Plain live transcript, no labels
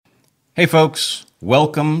Hey folks,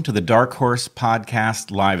 welcome to the Dark Horse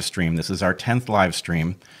Podcast live stream. This is our 10th live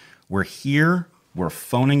stream. We're here, we're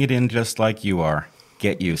phoning it in just like you are.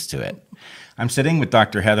 Get used to it. I'm sitting with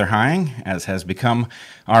Dr. Heather Hying, as has become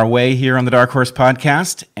our way here on the Dark Horse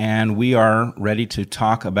Podcast, and we are ready to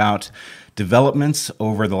talk about developments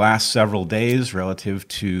over the last several days relative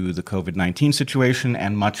to the COVID-19 situation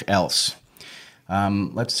and much else.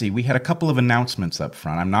 Let's see, we had a couple of announcements up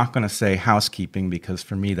front. I'm not going to say housekeeping because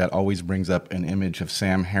for me that always brings up an image of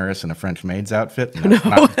Sam Harris in a French maid's outfit. That's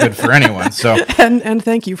not good for anyone. So and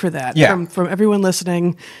thank you for that. Yeah. From everyone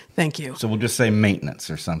listening, thank you. So we'll just say maintenance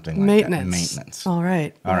or something like that. Maintenance. All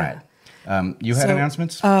right. All right. You had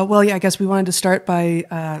announcements? I guess we wanted to start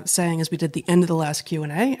by saying, as we did at the end of the last Q&A,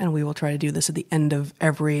 and we will try to do this at the end of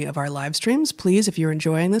every of our live streams, please, if you're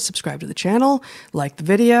enjoying this, subscribe to the channel, like the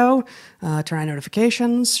video, turn on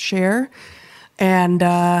notifications, share, and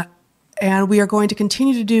we are going to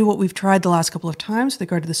continue to do what we've tried the last couple of times with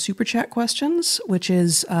regard to the Super Chat questions, which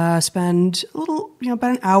is spend a little,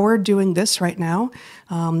 about an hour doing this right now,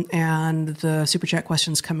 and the Super Chat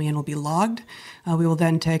questions coming in will be logged. We will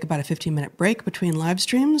then take about a 15-minute break between live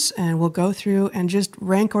streams, and we'll go through and just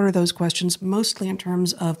rank order those questions, mostly in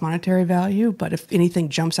terms of monetary value, but if anything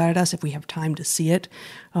jumps out at us, if we have time to see it,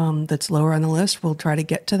 that's lower on the list, we'll try to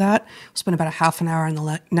get to that. We'll spend about a half an hour in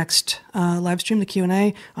the next live stream, the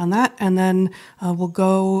Q&A, on that, and then we'll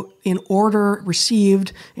go in order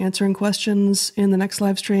received, answering questions in the next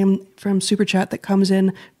live stream from Super Chat that comes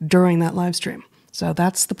in during that live stream. So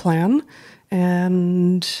that's the plan.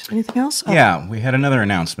 And anything else? Oh. Yeah, we had another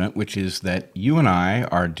announcement, which is that you and I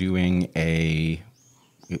are doing it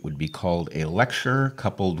would be called a lecture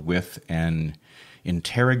coupled with an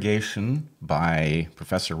interrogation by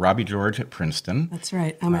Professor Robbie George at Princeton. That's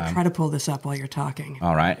right. I'm going to try to pull this up while you're talking.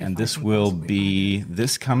 All right, and this will be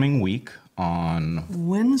this coming week on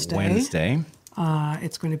Wednesday.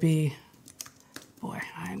 It's going to be,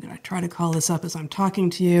 I'm going to try to call this up as I'm talking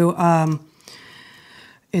to you.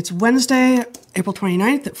 It's Wednesday, April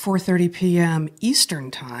 29th at 4:30 p.m. Eastern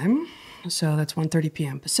Time. So that's 1:30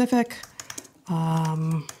 p.m. Pacific.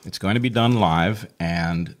 It's going to be done live,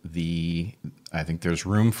 and I think there's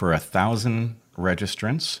room for 1,000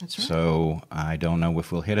 registrants. That's right. So I don't know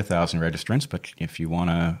if we'll hit 1,000 registrants, but if you want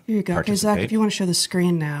to Here you go. Okay, Zach, if you want to show the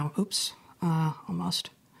screen now. Oops, almost.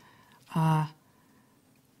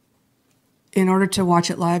 In order to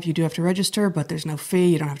watch it live, you do have to register, but there's no fee.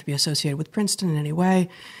 You don't have to be associated with Princeton in any way.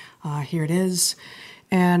 Here it is.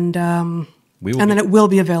 And then it will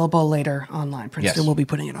be available later online. Princeton will be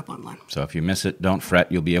putting it up online. So if you miss it, don't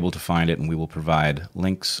fret. You'll be able to find it, and we will provide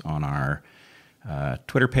links on our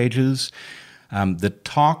Twitter pages. The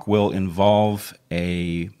talk will involve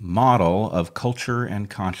a model of culture and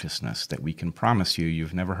consciousness that we can promise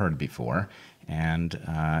you've never heard before. And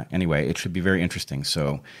anyway, it should be very interesting.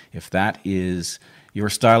 So if that is your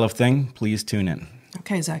style of thing, please tune in.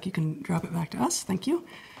 Okay, Zach, you can drop it back to us. Thank you.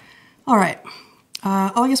 All right.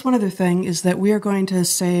 I guess one other thing is that we are going to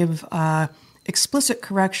save explicit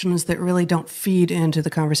corrections that really don't feed into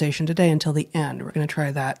the conversation today until the end. We're going to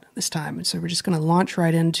try that this time. And so we're just going to launch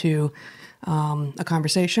right into a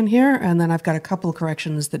conversation here. And then I've got a couple of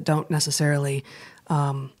corrections that don't necessarily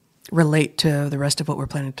relate to the rest of what we're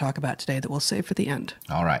planning to talk about today that we'll save for the end.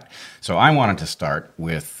 All right. So I wanted to start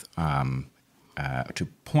with to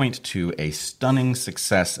point to a stunning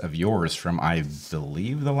success of yours from, I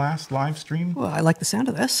believe, the last live stream. Well, I like the sound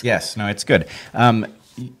of this. Yes. No, it's good.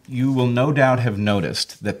 You will no doubt have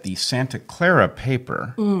noticed that the Santa Clara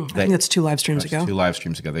paper... I think that's 2 live streams ago. 2 live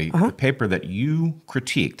streams ago. The paper that you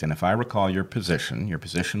critiqued, and if I recall your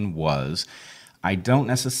position was... I don't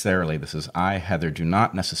necessarily, Heather, do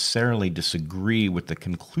not necessarily disagree with the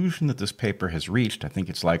conclusion that this paper has reached. I think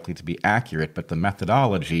it's likely to be accurate, but the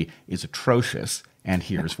methodology is atrocious, and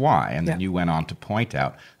here's why. And then you went on to point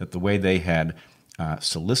out that the way they had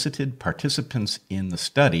solicited participants in the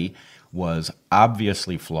study was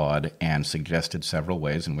obviously flawed and suggested several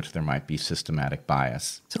ways in which there might be systematic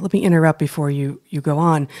bias. So let me interrupt before you go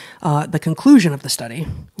on. The conclusion of the study,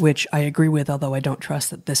 which I agree with, although I didn't trust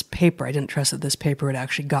that this paper had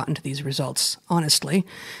actually gotten to these results, honestly,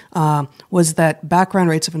 was that background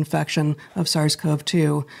rates of infection of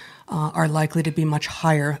SARS-CoV-2 are likely to be much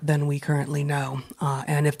higher than we currently know.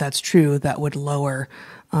 And if that's true, that would lower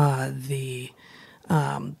the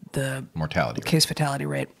mortality case fatality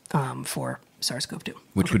rate for SARS-CoV-2.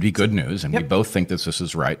 Which would be good news, and we both think that this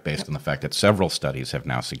is right based on the fact that several studies have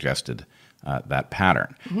now suggested that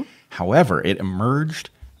pattern. Mm-hmm. However, it emerged,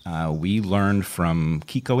 we learned from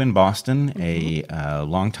Kiko in Boston, a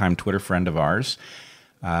longtime Twitter friend of ours,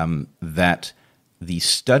 that the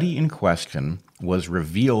study in question was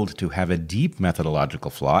revealed to have a deep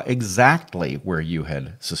methodological flaw exactly where you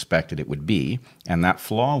had suspected it would be. And that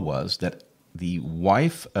flaw was that the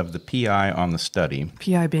wife of the PI on the study,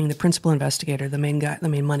 PI being the principal investigator, the main guy, the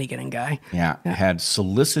main money-getting guy, had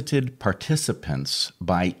solicited participants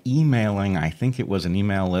by emailing, I think it was an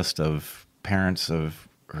email list of parents of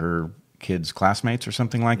her kids' classmates or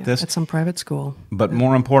something like this. At some private school. But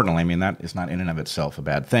more importantly, I mean, that is not in and of itself a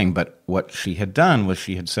bad thing, but what she had done was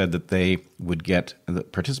she had said that the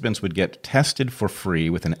participants would get tested for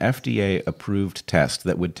free with an FDA-approved test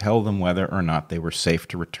that would tell them whether or not they were safe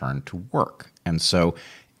to return to work. And so,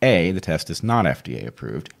 A, the test is not FDA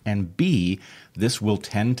approved, and B, this will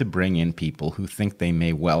tend to bring in people who think they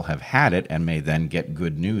may well have had it and may then get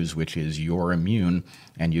good news, which is you're immune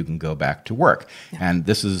and you can go back to work. Yeah. And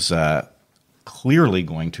this is clearly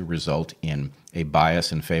going to result in a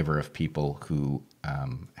bias in favor of people who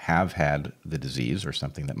have had the disease or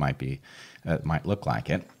something that might look like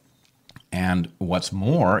it. And what's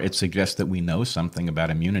more, it suggests that we know something about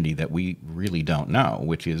immunity that we really don't know,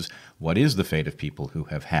 which is what is the fate of people who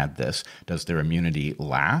have had this? Does their immunity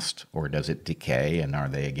last, or does it decay, and are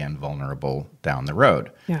they again vulnerable down the road?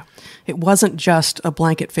 Yeah. It wasn't just a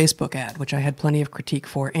blanket Facebook ad, which I had plenty of critique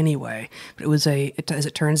for anyway, but it was as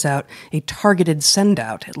it turns out, a targeted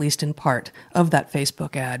send-out, at least in part, of that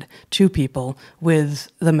Facebook ad to people with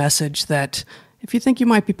the message that if you think you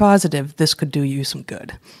might be positive, this could do you some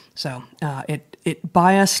good. So it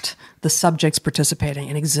biased the subjects participating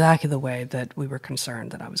in exactly the way that we were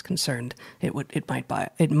concerned, that I was concerned it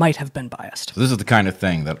might have been biased. So this is the kind of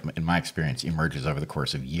thing that, in my experience, emerges over the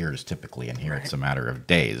course of years typically, and here it's a matter of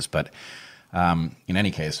days. But in any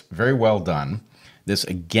case, very well done. This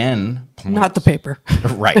again points... Not the paper.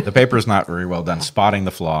 Right. The paper is not very well done. Spotting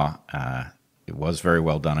the flaw, it was very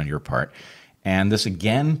well done on your part. And this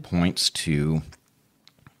again points to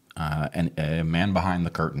a man behind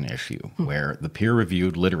the curtain issue, where the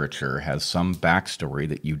peer-reviewed literature has some backstory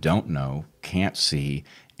that you don't know, can't see,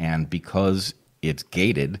 and because it's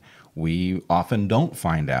gated, we often don't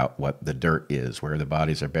find out what the dirt is, where the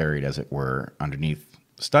bodies are buried, as it were, underneath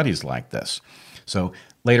studies like this. So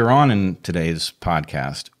later on in today's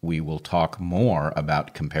podcast, we will talk more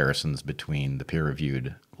about comparisons between the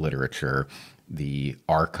peer-reviewed literature, the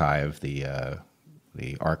archive, the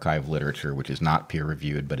archive literature, which is not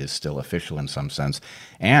peer-reviewed but is still official in some sense,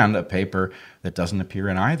 and a paper that doesn't appear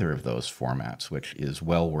in either of those formats, which is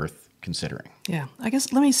well worth considering. Yeah. I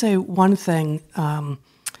guess let me say one thing.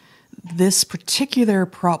 This particular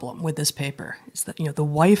problem with this paper is that, the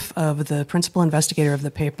wife of the principal investigator of the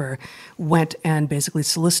paper went and basically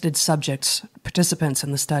solicited participants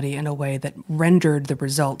in the study in a way that rendered the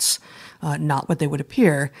results not what they would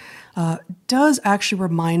appear, does actually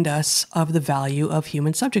remind us of the value of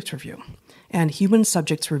human subjects review. And human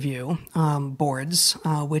subjects review boards,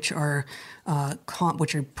 which are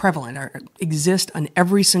prevalent, exist on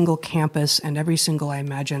every single campus and every single, I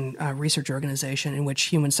imagine, research organization in which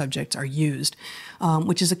human subjects are used,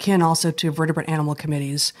 which is akin also to vertebrate animal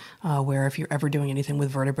committees, where if you're ever doing anything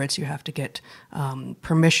with vertebrates, you have to get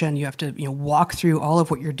permission. You have to walk through all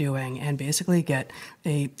of what you're doing and basically get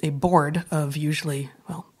a board of usually,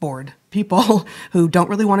 bored people who don't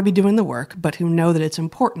really want to be doing the work, but who know that it's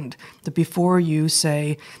important that before you,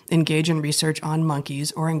 say, engage in research on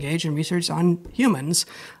monkeys or engage in research on humans,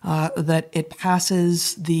 that it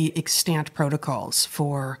passes the extant protocols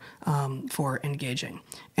for engaging.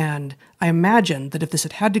 And I imagine that if this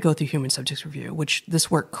had to go through human subjects review, which this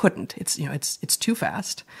work couldn't, it's too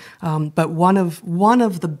fast. But one of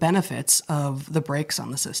the benefits of the brakes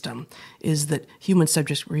on the system is that human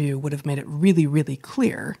subjects review would have made it really, really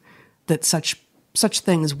clear that such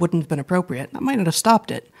things wouldn't have been appropriate. That might not have stopped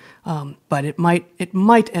it, but it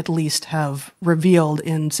might at least have revealed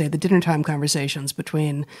in, say, the dinner time conversations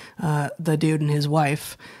between the dude and his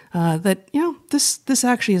wife that this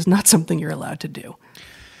actually is not something you're allowed to do.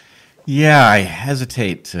 Yeah, I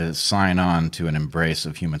hesitate to sign on to an embrace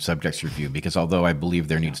of human subjects review because although I believe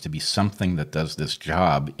there needs to be something that does this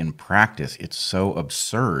job, in practice it's so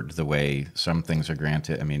absurd the way some things are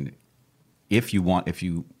granted. I mean, if you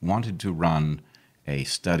wanted to run a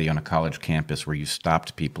study on a college campus where you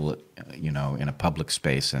stopped people, in a public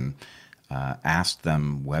space and asked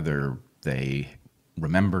them whether they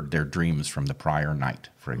remembered their dreams from the prior night,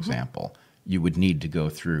 for example, you would need to go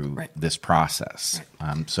through this process.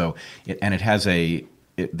 Right.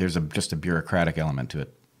 There's just a bureaucratic element to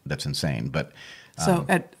it that's insane. But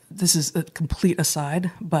this is a complete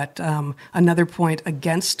aside, but another point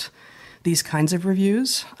against these kinds of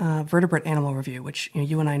reviews, vertebrate animal review, which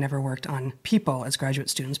you and I never worked on people as graduate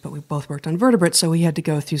students, but we both worked on vertebrates, so we had to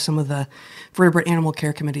go through some of the vertebrate animal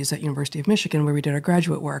care committees at University of Michigan where we did our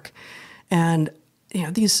graduate work. And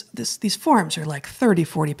these forms are like 30,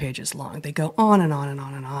 40 pages long. They go on and on and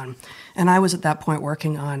on and on. And I was at that point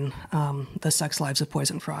working on the sex lives of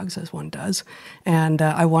poison frogs, as one does. And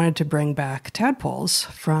I wanted to bring back tadpoles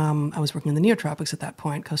I was working in the Neotropics at that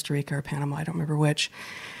point, Costa Rica or Panama, I don't remember which.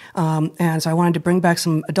 And so I wanted to bring back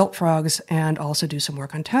some adult frogs and also do some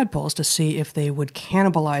work on tadpoles to see if they would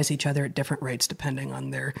cannibalize each other at different rates depending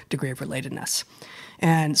on their degree of relatedness.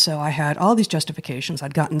 And so I had all these justifications.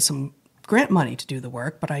 I'd gotten some grant money to do the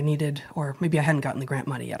work, but I needed, or maybe I hadn't gotten the grant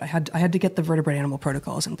money yet. I had to get the vertebrate animal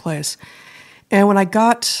protocols in place. And when I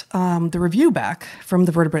got the review back from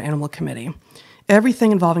the vertebrate animal committee,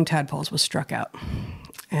 everything involving tadpoles was struck out.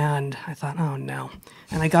 And I thought, oh no.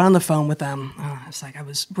 And I got on the phone with them. It's like I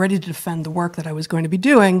was ready to defend the work that I was going to be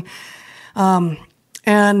doing.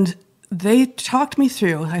 And they talked me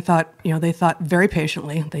through. I thought, they thought very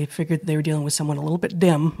patiently. They figured they were dealing with someone a little bit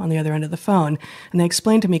dim on the other end of the phone. And they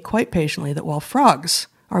explained to me quite patiently that while frogs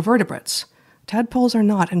are vertebrates, tadpoles are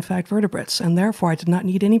not, in fact, vertebrates. And therefore, I did not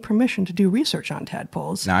need any permission to do research on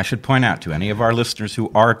tadpoles. Now, I should point out to any of our listeners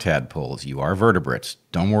who are tadpoles, you are vertebrates.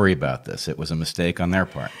 Don't worry about this. It was a mistake on their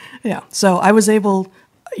part. Yeah. So I was able,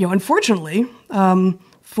 unfortunately,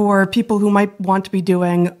 for people who might want to be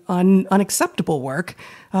doing unacceptable work,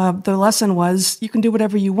 the lesson was you can do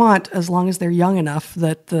whatever you want as long as they're young enough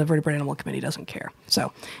that the Vertebrate Animal Committee doesn't care.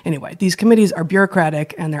 So anyway, these committees are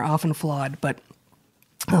bureaucratic and they're often flawed, but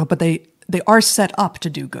they are set up to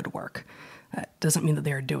do good work. That doesn't mean that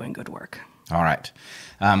they are doing good work. All right.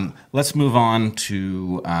 Let's move on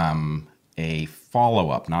to a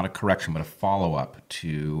follow-up, not a correction, but a follow-up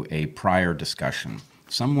to a prior discussion.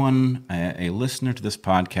 Someone, a listener to this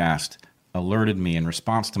podcast, alerted me in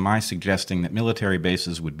response to my suggesting that military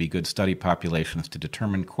bases would be good study populations to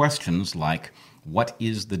determine questions like what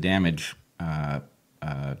is the damage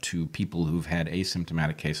to people who've had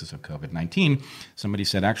asymptomatic cases of COVID-19. Somebody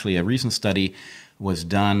said actually a recent study was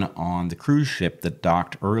done on the cruise ship that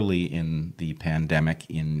docked early in the pandemic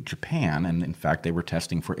in Japan, and in fact they were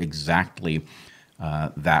testing for exactly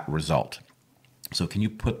that result. So can you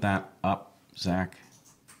put that up, Zach?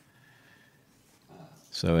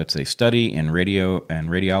 So it's a study in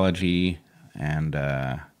radiology and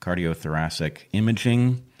cardiothoracic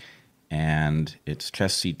imaging, and it's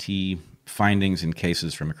chest CT findings in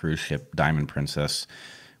cases from a cruise ship, Diamond Princess,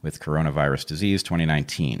 with coronavirus disease,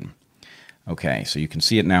 2019. Okay, so you can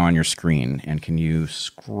see it now on your screen, and can you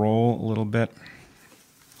scroll a little bit?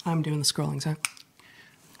 I'm doing the scrolling, Zach.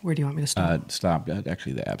 Where do you want me to stop? Stop.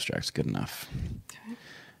 Actually, the abstract's good enough.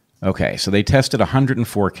 Okay, so they tested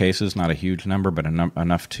 104 cases, not a huge number, but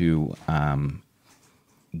enough to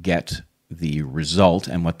get the result.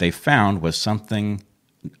 And what they found was something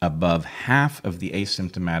above half of the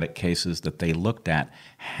asymptomatic cases that they looked at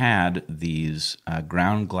had these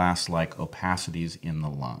ground glass-like opacities in the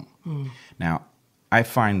lung. Now, I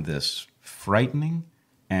find this frightening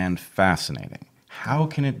and fascinating. How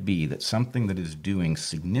can it be that something that is doing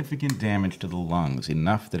significant damage to the lungs,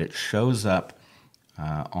 enough that it shows up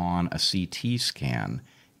on a CT scan,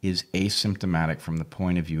 is asymptomatic from the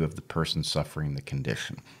point of view of the person suffering the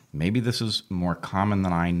condition? Maybe this is more common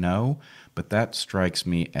than I know, but that strikes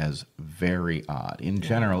me as very odd. In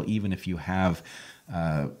general, even if you have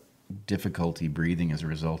difficulty breathing as a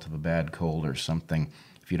result of a bad cold or something,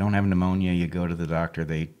 if you don't have pneumonia, you go to the doctor,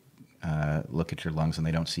 they look at your lungs and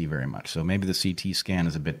they don't see very much. So maybe the CT scan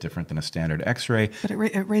is a bit different than a standard X-ray. But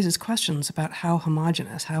it raises questions about how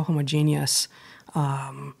homogeneous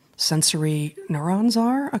sensory neurons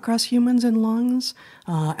are across humans and lungs,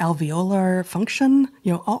 alveolar function,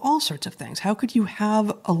 all sorts of things. How could you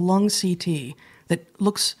have a lung CT that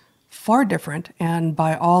looks far different and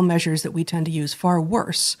by all measures that we tend to use far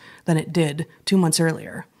worse than it did 2 months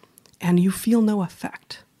earlier, and you feel no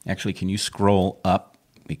effect? Actually, can you scroll up?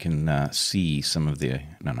 We can see some of the...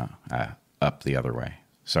 up the other way.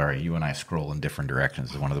 Sorry, you and I scroll in different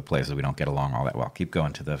directions. It's one of the places we don't get along all that well. Keep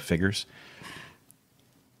going to the figures.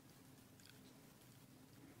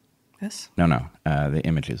 Yes? No, the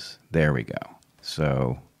images. There we go.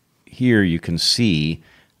 So here you can see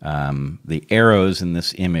the arrows in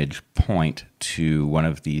this image point to one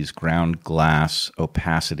of these ground glass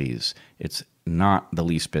opacities. It's not the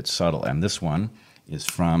least bit subtle. And this one is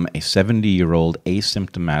from a 70-year-old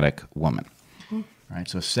asymptomatic woman. Right,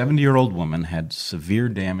 so a 70-year-old woman had severe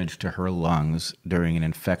damage to her lungs during an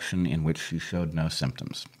infection in which she showed no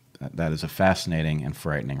symptoms. That is a fascinating and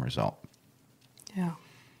frightening result. Yeah.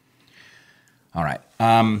 All right.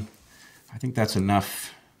 I think that's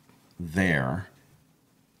enough there.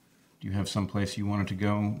 Do you have someplace you wanted to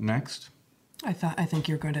go next? I think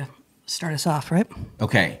you're going to start us off, right?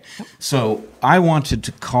 Okay. So I wanted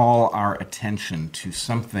to call our attention to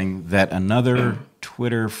something that another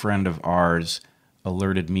Twitter friend of ours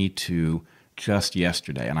alerted me to just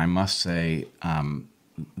yesterday. And I must say,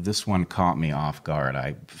 this one caught me off guard.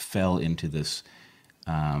 I fell into this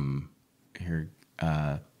here.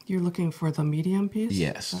 You're looking for the Medium piece?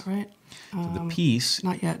 Yes. Is that right? So the piece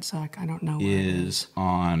Not yet, Zach. I don't know where it is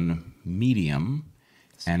on Medium,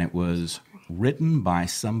 and it was written by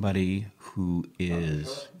somebody who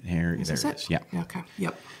is here. There it is. Yeah. Okay.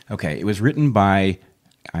 Yep. Okay. It was written by.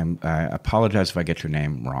 I apologize if I get your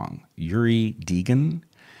name wrong. Yuri Deegan,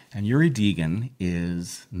 and Yuri Deegan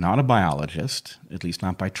is not a biologist, at least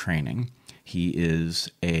not by training. He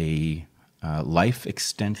is a life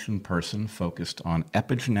extension person focused on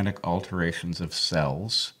epigenetic alterations of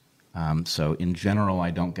cells. So in general,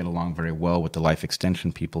 I don't get along very well with the life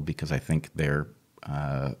extension people because I think they're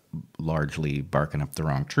largely barking up the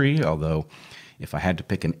wrong tree, although if I had to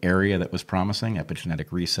pick an area that was promising,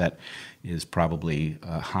 epigenetic reset is probably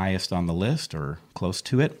highest on the list or close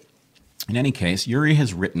to it. In any case, Yuri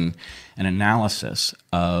has written an analysis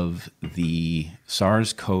of the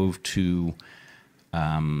SARS-CoV-2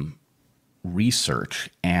 research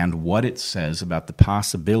and what it says about the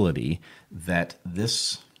possibility that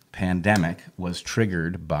this pandemic was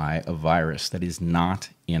triggered by a virus that is not,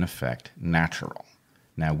 in effect, natural.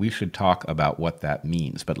 Now, we should talk about what that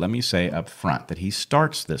means, but let me say up front that he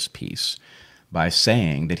starts this piece by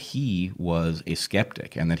saying that he was a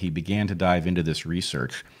skeptic and that he began to dive into this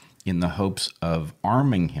research in the hopes of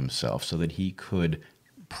arming himself so that he could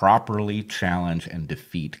properly challenge and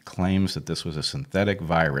defeat claims that this was a synthetic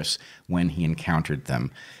virus when he encountered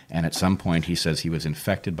them. And at some point, he says he was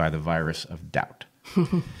infected by the virus of doubt.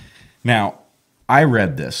 Now, I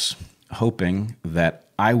read this hoping that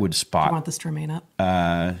I would spot... You want this to remain up?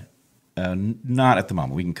 Not at the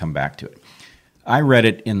moment. We can come back to it. I read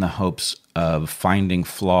it in the hopes of finding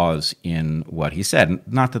flaws in what he said.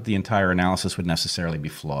 Not that the entire analysis would necessarily be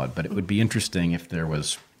flawed, but it would be interesting if there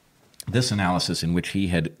was this analysis in which he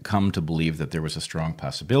had come to believe that there was a strong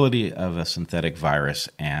possibility of a synthetic virus,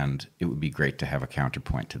 and it would be great to have a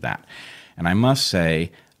counterpoint to that. And I must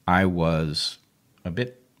say, I was a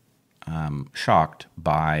bit shocked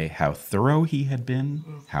by how thorough he had been,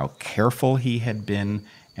 how careful he had been,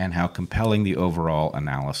 and how compelling the overall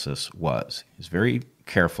analysis was. He's very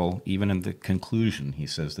careful, even in the conclusion. He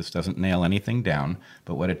says this doesn't nail anything down,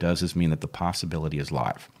 but what it does is mean that the possibility is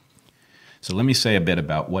live. So let me say a bit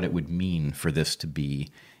about what it would mean for this to be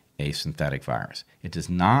a synthetic virus. It does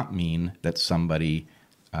not mean that somebody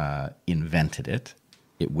invented it.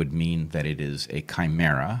 It would mean that it is a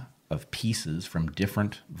chimera of pieces from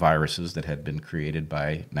different viruses that had been created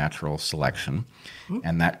by natural selection.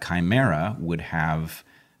 And that chimera would have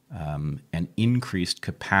an increased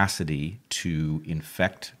capacity to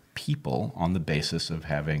infect people on the basis of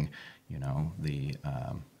having, the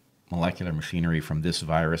molecular machinery from this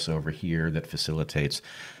virus over here that facilitates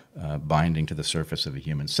binding to the surface of a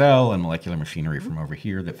human cell, and molecular machinery from over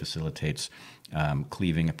here that facilitates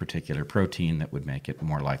cleaving a particular protein that would make it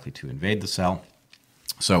more likely to invade the cell.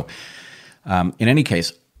 So, in any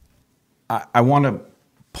case, I want to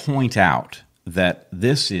point out that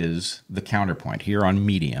this is the counterpoint. Here on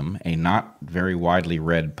Medium, a not very widely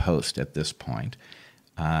read post at this point,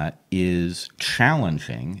 is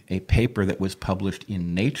challenging a paper that was published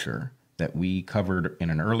in Nature that we covered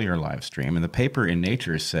in an earlier live stream. And the paper in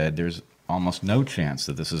Nature said there's almost no chance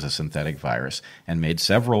that this is a synthetic virus and made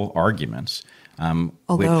several arguments.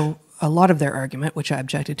 Although a lot of their argument, which I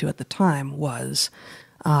objected to at the time, was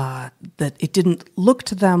that it didn't look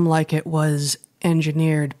to them like it was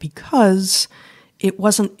engineered because it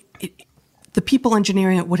wasn't... The people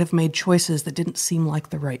engineering it would have made choices that didn't seem like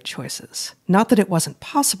the right choices. Not that it wasn't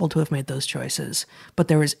possible to have made those choices, but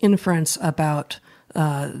there was inference about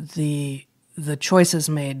the choices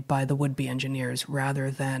made by the would-be engineers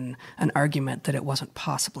rather than an argument that it wasn't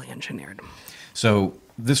possibly engineered. So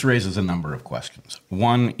this raises a number of questions.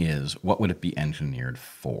 One is, what would it be engineered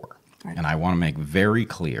for? Right. And I want to make very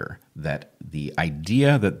clear that the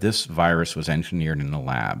idea that this virus was engineered in a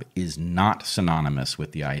lab is not synonymous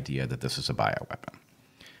with the idea that this is a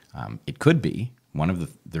bioweapon. It could be. One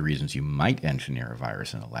of the reasons you might engineer a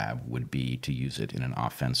virus in a lab would be to use it in an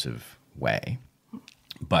offensive way.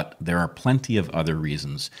 But there are plenty of other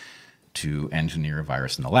reasons to engineer a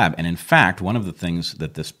virus in the lab. And in fact, one of the things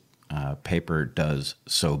that this paper does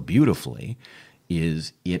so beautifully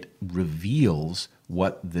is it reveals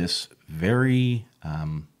what this very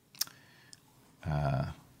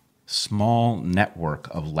small network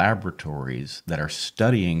of laboratories that are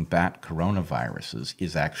studying bat coronaviruses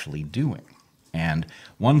is actually doing. And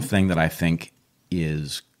one thing that I think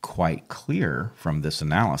is quite clear from this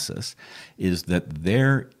analysis is that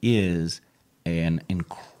there is an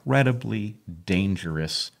incredibly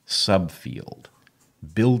dangerous subfield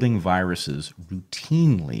building viruses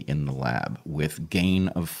routinely in the lab with gain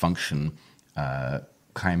of function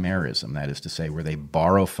chimerism, that is to say, where they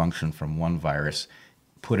borrow function from one virus,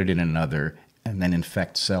 put it in another, and then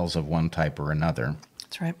infect cells of one type or another.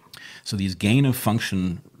 That's right. So these gain of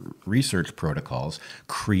function research protocols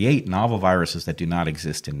create novel viruses that do not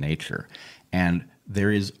exist in nature. And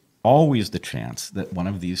there is always the chance that one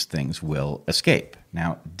of these things will escape.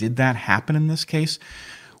 Now, did that happen in this case?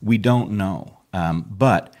 We don't know.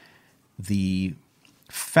 But the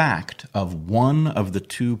fact of one of the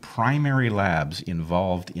two primary labs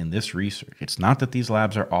involved in this research, it's not that these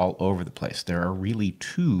labs are all over the place. There are really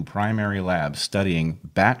two primary labs studying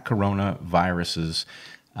bat coronaviruses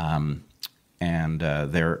and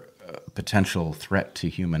their potential threat to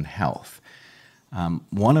human health.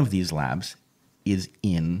 One of these labs is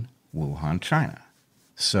in Wuhan, China.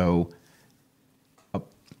 So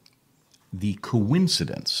the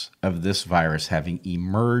coincidence of this virus having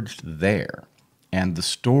emerged there and the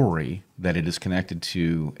story that it is connected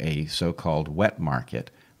to a so-called wet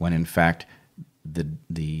market, when in fact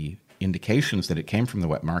the indications that it came from the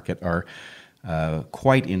wet market are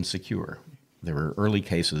quite insecure. There were early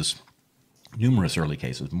cases, numerous early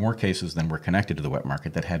cases, more cases than were connected to the wet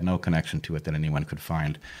market that had no connection to it that anyone could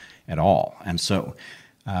find at all. And so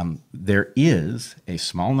there is a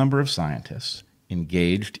small number of scientists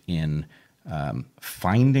engaged in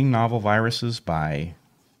finding novel viruses by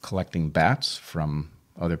collecting bats from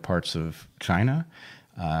other parts of China,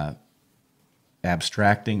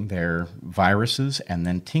 abstracting their viruses, and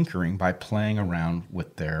then tinkering by playing around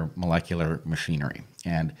with their molecular machinery.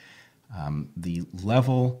 And the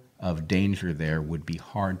level of danger there would be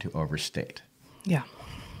hard to overstate. Yeah.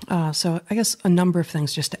 So I guess a number of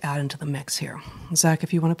things just to add into the mix here. Zach,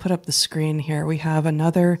 if you want to put up the screen here, we have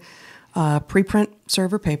another preprint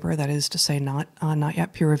server paper, that is to say not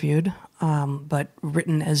yet peer-reviewed, but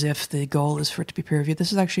written as if the goal is for it to be peer-reviewed.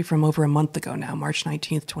 This is actually from over a month ago now, March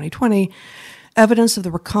 19th, 2020. Evidence of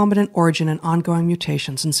the recombinant origin and ongoing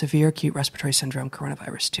mutations in severe acute respiratory syndrome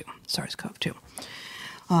coronavirus 2, SARS-CoV-2.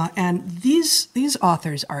 And these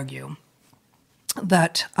authors argue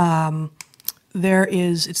that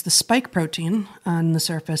it's the spike protein on the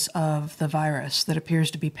surface of the virus that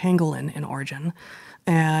appears to be pangolin in origin,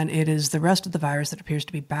 and it is the rest of the virus that appears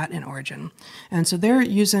to be bat in origin. And so they're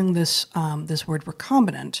using this word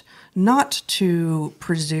recombinant not to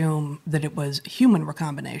presume that it was human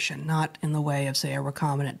recombination, not in the way of, say, a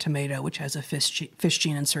recombinant tomato, which has a fish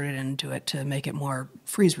gene inserted into it to make it more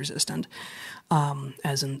freeze resistant,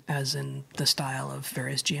 as in the style of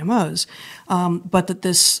various GMOs, but that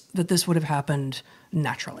this would have happened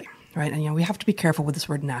naturally. Right, and we have to be careful with this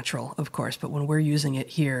word "natural," of course. But when we're using it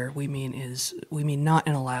here, we mean not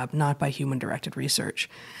in a lab, not by human-directed research.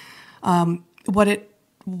 What it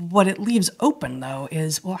leaves open, though,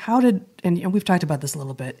 is how did, and we've talked about this a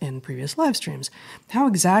little bit in previous live streams. How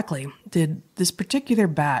exactly did this particular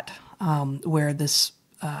bat, where this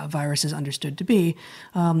virus is understood to be,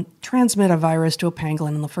 transmit a virus to a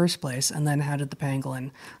pangolin in the first place, and then how did the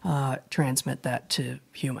pangolin transmit that to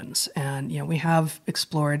humans? And we have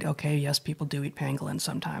explored, okay, yes, people do eat pangolins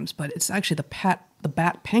sometimes, but it's actually the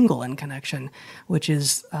bat-pangolin connection, which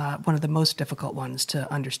is one of the most difficult ones to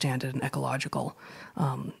understand at an ecological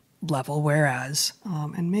level. Whereas,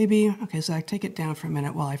 and maybe, okay, Zach, take it down for a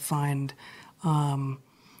minute while I find,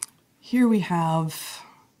 here we have.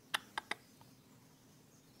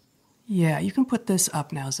 Yeah, you can put this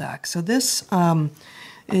up now, Zach. So this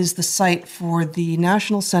is the site for the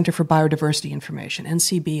National Center for Biodiversity Information,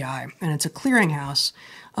 NCBI, and it's a clearinghouse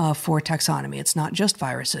for taxonomy. It's not just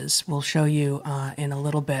viruses. We'll show you in a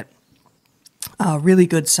little bit a really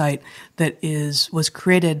good site that was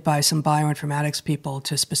created by some bioinformatics people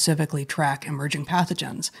to specifically track emerging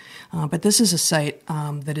pathogens. But this is a site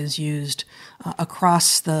that is used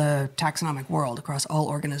across the taxonomic world, across all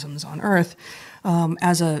organisms on Earth,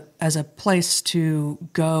 as a place to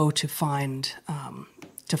go to find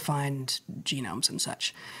genomes and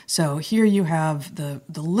such. So here you have the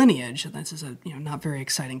lineage. This is a not very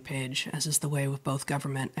exciting page, as is the way with both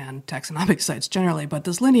government and taxonomic sites generally. But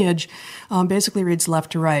this lineage basically reads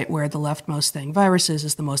left to right, where the leftmost thing, viruses,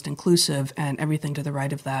 is the most inclusive, and everything to the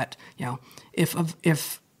right of that, if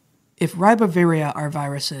riboviria are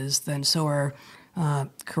viruses, then so are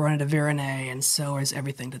Corona virinae, and so is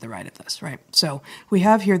everything to the right of this, right? So we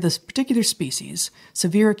have here this particular species,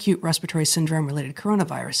 severe acute respiratory syndrome-related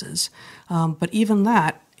coronaviruses, but even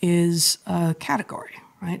that is a category,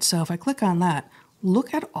 right? So if I click on that,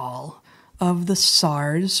 look at all of the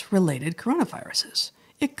SARS-related coronaviruses.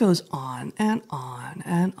 It goes on and on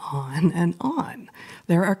and on and on.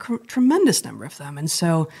 There are a tremendous number of them. And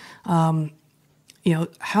so,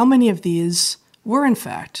 how many of these were in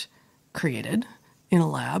fact created in a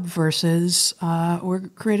lab versus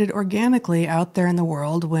were created organically out there in the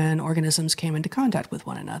world when organisms came into contact with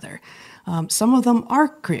one another? Some of them are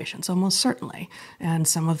creations, almost certainly, and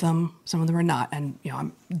some of them are not. And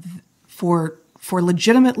for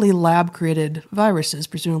legitimately lab-created viruses,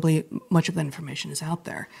 presumably much of that information is out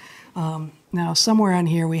there. Now, somewhere on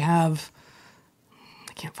here we have,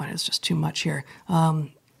 I can't find it, it's just too much here.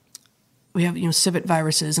 We have, civet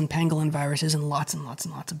viruses and pangolin viruses and lots and lots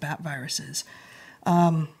and lots of bat viruses.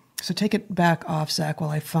 So take it back off, Zach, while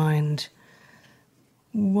I find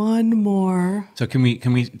one more. So can we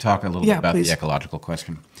talk a little bit about please. the ecological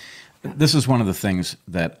question? Yeah. This is one of the things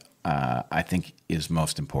that I think is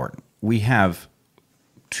most important. We have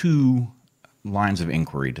two lines of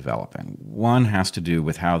inquiry developing. One has to do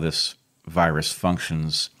with how this virus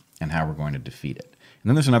functions and how we're going to defeat it. And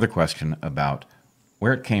then there's another question about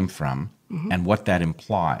where it came from and what that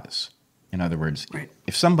implies. In other words, right.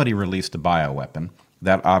 If somebody released a bioweapon,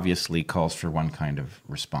 that obviously calls for one kind of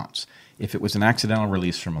response. If it was an accidental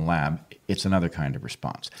release from a lab, it's another kind of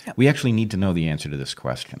response. Yep. We actually need to know the answer to this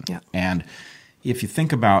question. Yep. And if you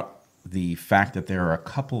think about the fact that there are a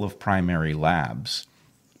couple of primary labs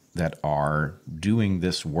that are doing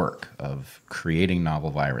this work of creating novel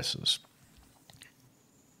viruses,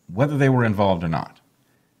 whether they were involved or not,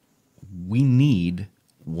 we need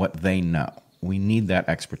what they know. We need that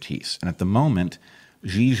expertise. And at the moment,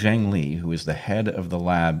 Zhi Zhengli, who is the head of the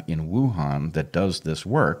lab in Wuhan that does this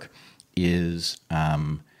work, is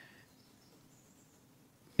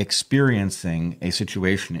experiencing a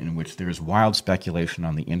situation in which there is wild speculation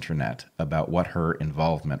on the internet about what her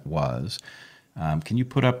involvement was. Can you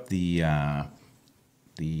put up the Not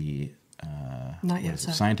yet,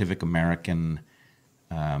 Scientific American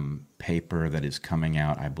paper that is coming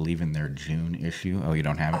out, I believe, in their June issue? Oh, you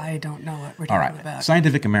don't have it? I don't know what we're All talking right. about.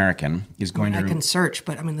 Scientific American is going I to... can search,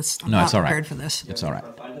 but I'm it's not all right. prepared for this. It's all right.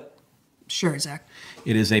 Sure, Zach.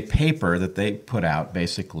 It is a paper that they put out,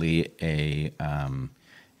 basically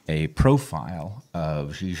a profile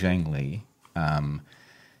of Zhi Zhengli,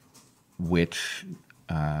 which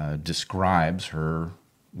describes her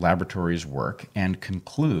laboratory's work and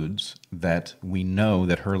concludes that we know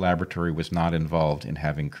that her laboratory was not involved in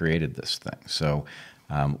having created this thing. So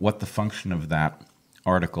what the function of that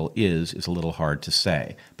article is a little hard to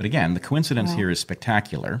say. But again, the coincidence here is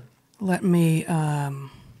spectacular. Let me...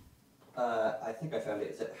 I think I found it.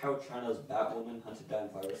 Is it How China's Batwoman Hunted Down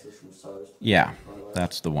Viruses from SARS? Yeah,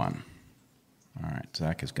 that's the one. All right,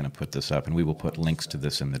 Zach is going to put this up, and we will put links to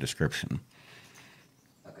this in the description.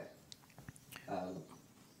 Okay.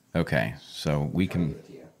 Okay, so we can...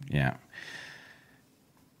 Yeah.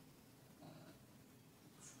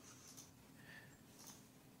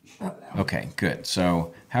 Okay, good.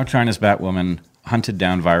 So, How China's Batwoman Hunted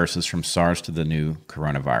Down Viruses from SARS to the New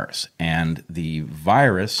Coronavirus. And the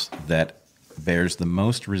virus that bears the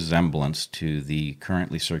most resemblance to the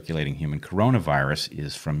currently circulating human coronavirus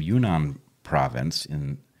is from Yunnan province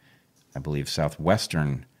in, I believe,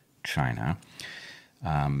 southwestern China.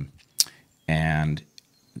 And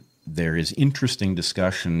there is interesting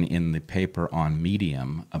discussion in the paper on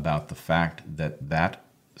Medium about the fact that that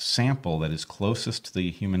sample that is closest to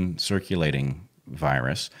the human circulating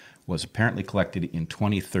virus was apparently collected in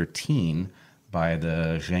 2013 by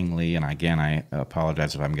the Zhengli, and again, I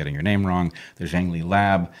apologize if I'm getting your name wrong, the Zhengli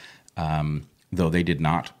lab, though they did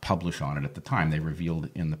not publish on it at the time. They revealed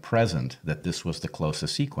in the present that this was the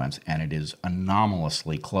closest sequence, and it is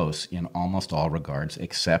anomalously close in almost all regards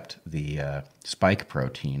except the spike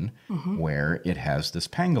protein, where it has this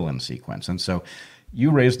pangolin sequence. And so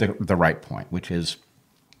you raised the right point, which is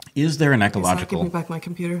there an ecological... Give me back my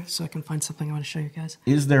computer so I can find something I want to show you guys.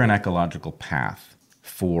 Is there an ecological path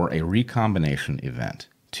for a recombination event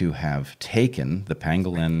to have taken the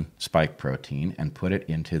pangolin spike protein and put it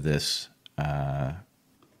into this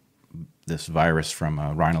this virus from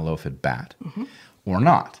a rhinolophid bat or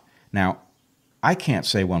not? Now, I can't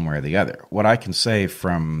say one way or the other. What I can say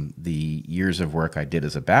from the years of work I did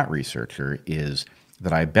as a bat researcher is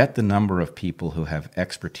that I bet the number of people who have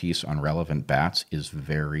expertise on relevant bats is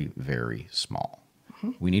very, very small.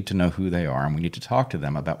 We need to know who they are, and we need to talk to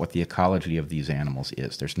them about what the ecology of these animals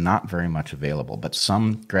is. There's not very much available, but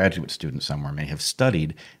some graduate student somewhere may have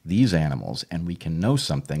studied these animals, and we can know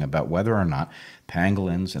something about whether or not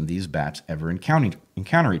pangolins and these bats ever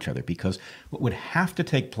encounter each other, because what would have to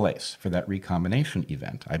take place for that recombination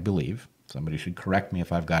event, I believe, somebody should correct me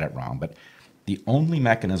if I've got it wrong, but the only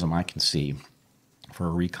mechanism I can see for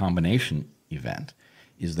a recombination event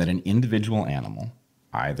is that an individual animal,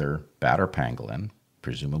 either bat or pangolin,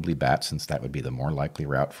 presumably bat, since that would be the more likely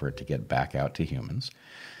route for it to get back out to humans,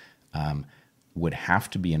 would have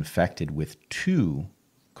to be infected with two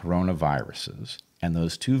coronaviruses, and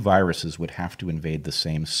those two viruses would have to invade the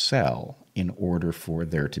same cell in order for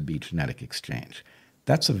there to be genetic exchange.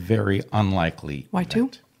 That's a very unlikely Why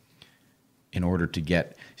event. two? In order to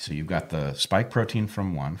get, so you've got the spike protein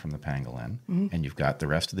from the pangolin, and you've got the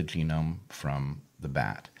rest of the genome from the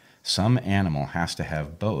bat. Some animal has to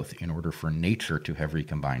have both in order for nature to have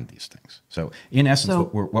recombined these things. So, in essence,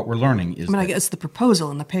 what we're learning is I guess the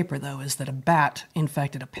proposal in the paper, though, is that a bat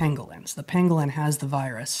infected a pangolin. So the pangolin has the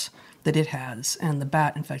virus that it has, and the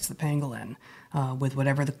bat infects the pangolin with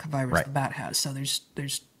whatever the virus the bat has. So there's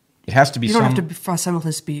it has to be you don't have to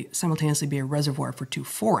simultaneously be a reservoir for two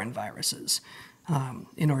foreign viruses.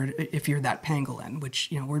 In order, if you're that pangolin, which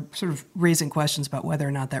we're sort of raising questions about whether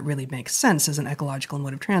or not that really makes sense as an ecological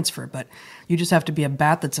mode of transfer. But you just have to be a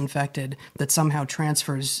bat that's infected that somehow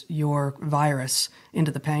transfers your virus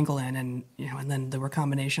into the pangolin, and and then the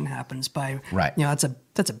recombination happens by that's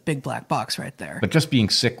a big black box right there. But just being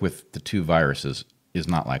sick with the two viruses is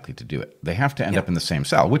not likely to do it. They have to end up in the same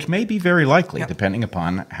cell, which may be very likely depending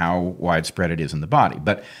upon how widespread it is in the body.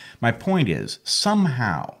 But my point is,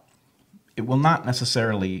 somehow, it will not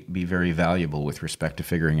necessarily be very valuable with respect to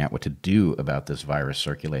figuring out what to do about this virus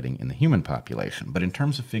circulating in the human population. But in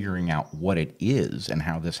terms of figuring out what it is and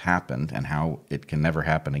how this happened and how it can never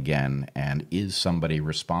happen again, and is somebody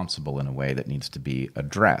responsible in a way that needs to be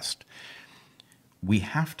addressed, we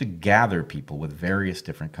have to gather people with various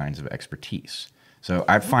different kinds of expertise. So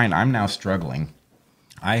I find I'm now struggling.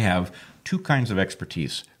 I have two kinds of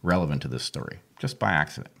expertise relevant to this story, just by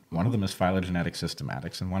accident. One of them is phylogenetic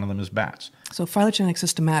systematics, and one of them is bats. So phylogenetic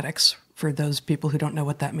systematics, for those people who don't know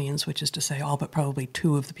what that means, which is to say all but probably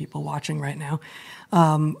two of the people watching right now,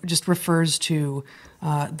 just refers to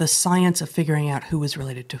the science of figuring out who is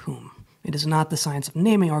related to whom. It is not the science of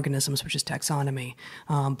naming organisms, which is taxonomy,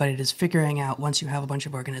 but it is figuring out, once you have a bunch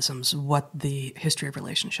of organisms, what the history of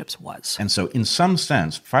relationships was. And so in some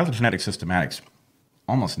sense, phylogenetic systematics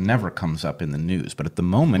almost never comes up in the news, but at the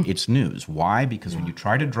moment it's news. Why? Because when you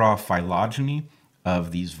try to draw a phylogeny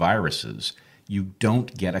of these viruses, you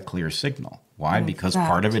don't get a clear signal. Why? Because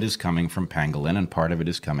part of it is coming from pangolin and part of it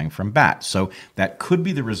is coming from bat. So that could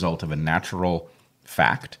be the result of a natural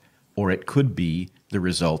fact, or it could be the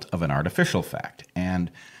result of an artificial fact.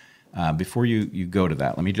 And before you go to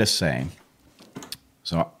that, let me just say,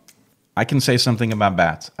 so I can say something about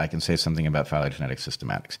bats. I can say something about phylogenetic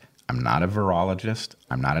systematics. I'm not a virologist,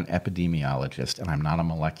 I'm not an epidemiologist, and I'm not a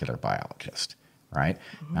molecular biologist, right?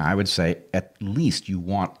 Now, I would say at least you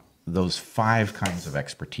want those 5 kinds of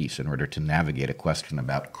expertise in order to navigate a question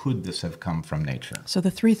about could this have come from nature? So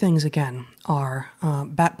the 3 things, again, are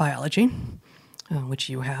bat biology, which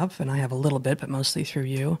you have, and I have a little bit, but mostly through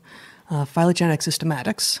you. Phylogenetic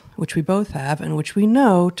systematics, which we both have, and which we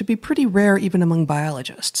know to be pretty rare even among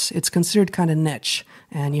biologists. It's considered kind of niche,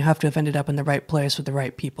 and you have to have ended up in the right place with the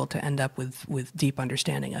right people to end up with deep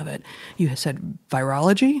understanding of it. You said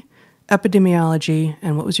virology, epidemiology,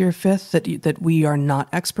 and what was your 5th that we are not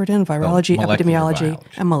expert in? Virology, epidemiology, biology.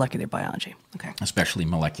 And molecular biology. Okay. Especially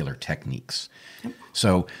molecular techniques. Yep.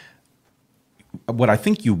 So what I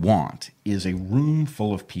think you want is a room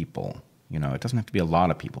full of people. It doesn't have to be a lot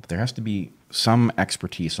of people, but there has to be some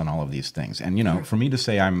expertise on all of these things. And, for me to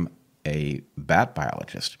say I'm a bat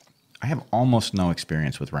biologist, I have almost no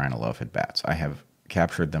experience with rhinolophid bats. I have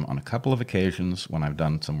captured them on a couple of occasions when I've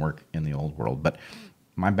done some work in the old world, but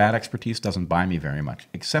my bat expertise doesn't buy me very much,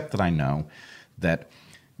 except that I know that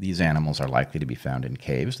these animals are likely to be found in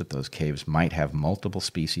caves, that those caves might have multiple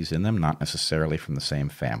species in them, not necessarily from the same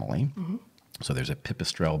family. Mm-hmm. So there's a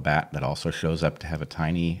pipistrelle bat that also shows up to have a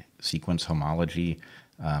tiny sequence homology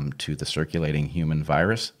to the circulating human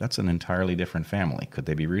virus. That's an entirely different family. Could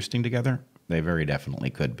they be roosting together? They very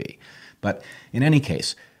definitely could be. But in any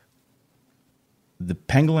case, the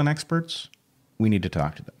pangolin experts, we need to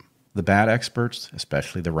talk to them. The bat experts,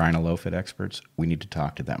 especially the rhinolophid experts, we need to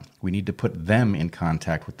talk to them. We need to put them in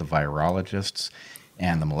contact with the virologists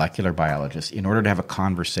and the molecular biologists in order to have a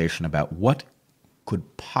conversation about what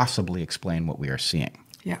could possibly explain what we are seeing.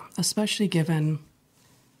 Yeah, especially given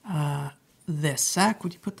this. Zach,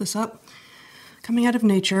 would you put this up? Coming out of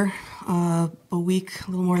Nature, a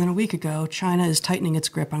little more than a week ago, China is tightening its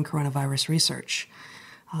grip on coronavirus research.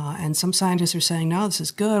 And some scientists are saying, no, this is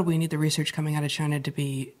good. We need the research coming out of China to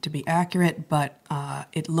be accurate, but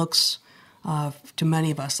it looks to many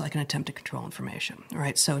of us like an attempt to control information. All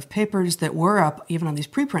right, so if papers that were up, even on these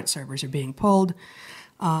preprint servers, are being pulled,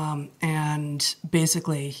 and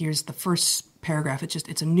basically, here's the first paragraph.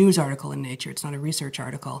 It's a news article in Nature. It's not a research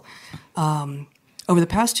article. Over the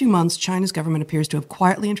past 2 months, China's government appears to have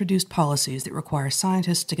quietly introduced policies that require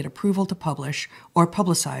scientists to get approval to publish or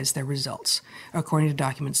publicize their results, according to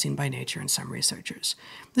documents seen by Nature and some researchers.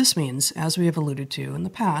 This means, as we have alluded to in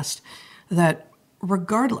the past, that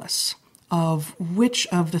regardless of which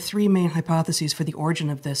of the three main hypotheses for the origin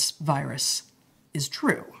of this virus is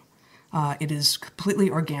true, it is completely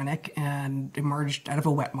organic and emerged out of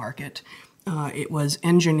a wet market. It was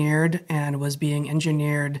engineered and was being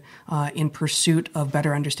engineered in pursuit of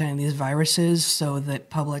better understanding these viruses so that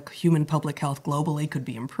human public health globally could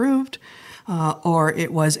be improved, or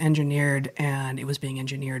it was engineered and it was being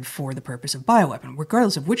engineered for the purpose of bioweapon.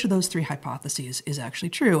 Regardless of which of those three hypotheses is actually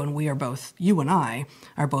true, and you and I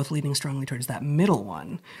are both leaning strongly towards that middle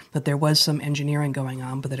one, that there was some engineering going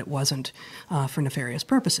on, but that it wasn't for nefarious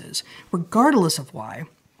purposes. Regardless of why,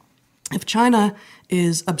 if China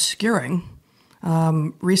is obscuring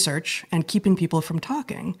research and keeping people from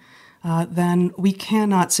talking, then we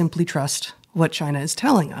cannot simply trust what China is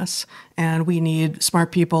telling us, and we need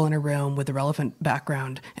smart people in a room with a relevant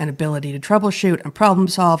background and ability to troubleshoot and problem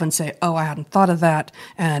solve and say, oh, I hadn't thought of that,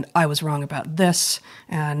 and I was wrong about this,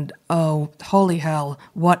 and oh, holy hell,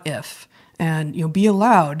 what if? And be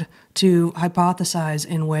allowed to hypothesize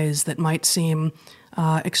in ways that might seem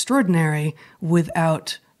extraordinary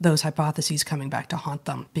without those hypotheses coming back to haunt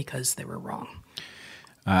them because they were wrong.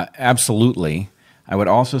 Absolutely. I would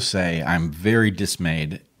also say I'm very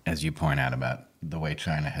dismayed, as you point out, about the way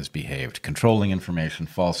China has behaved, controlling information,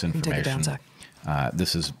 false information. Take it down, Zach.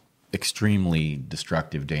 This is extremely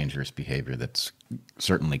destructive, dangerous behavior that's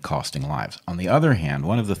certainly costing lives. On the other hand,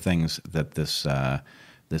 one of the things that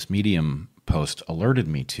this Medium post alerted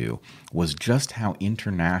me to was just how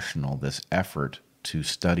international this effort to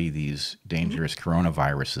study these dangerous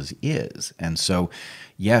coronaviruses is. And so,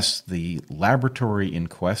 yes, the laboratory in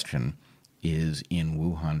question is in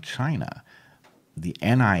Wuhan, China. The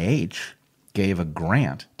NIH gave a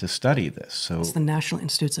grant to study this. So it's the National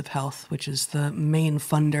Institutes of Health, which is the main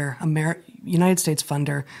funder, United States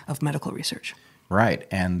funder of medical research. Right,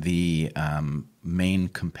 and the main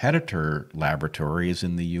competitor laboratory is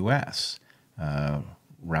in the U.S.,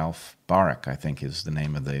 Ralph Baric, I think, is the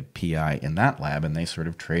name of the PI in that lab, and they sort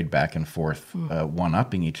of trade back and forth,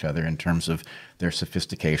 one-upping each other in terms of their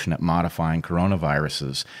sophistication at modifying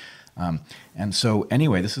coronaviruses. And so,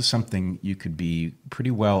 anyway, this is something you could be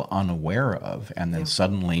pretty well unaware of, and then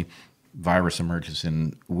suddenly virus emerges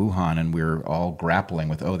in Wuhan, and we're all grappling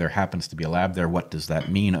with, oh, there happens to be a lab there. What does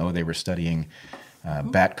that mean? Oh, they were studying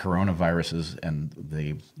bat coronaviruses, and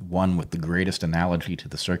the one with the greatest analogy to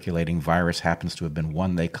the circulating virus happens to have been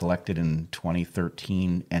one they collected in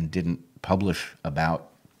 2013 and didn't publish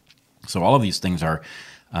about. So all of these things are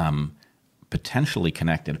potentially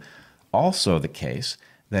connected. Also the case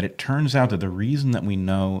that it turns out that the reason that we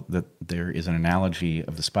know that there is an analogy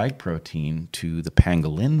of the spike protein to the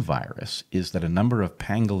pangolin virus is that a number of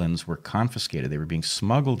pangolins were confiscated. They were being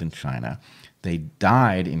smuggled in China. They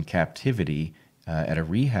died in captivity at a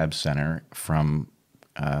rehab center from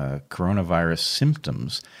coronavirus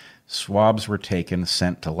symptoms. Swabs were taken,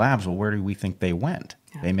 sent to labs. Well, where do we think they went?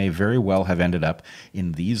 Yeah. They may very well have ended up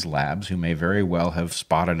in these labs, who may very well have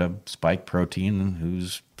spotted a spike protein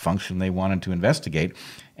whose function they wanted to investigate.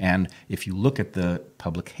 And if you look at the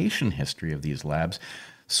publication history of these labs,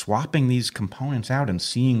 swapping these components out and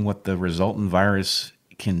seeing what the resultant virus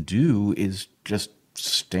can do is just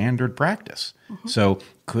standard practice. Mm-hmm. So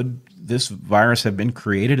could this virus have been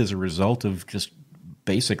created as a result of just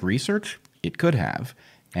basic research? It could have.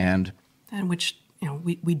 And which,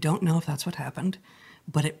 we don't know if that's what happened,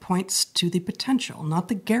 but it points to the potential, not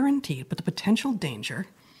the guarantee, but the potential danger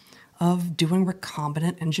of doing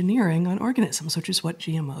recombinant engineering on organisms, which is what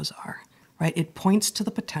GMOs are, right? It points to the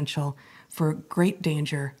potential for great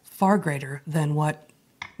danger, far greater than what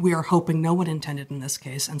we are hoping no one intended in this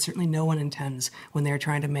case, and certainly no one intends when they're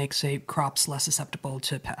trying to make, say, crops less susceptible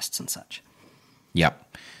to pests and such.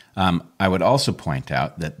 Yep. I would also point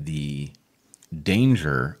out that the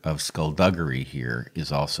danger of skullduggery here is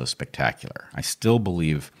also spectacular. I still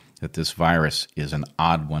believe that this virus is an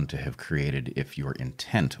odd one to have created if your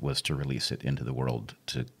intent was to release it into the world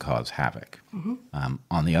to cause havoc. Mm-hmm.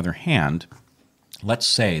 On the other hand, let's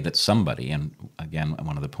say that somebody, and again,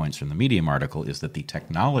 one of the points from the Medium article is that the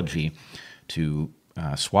technology to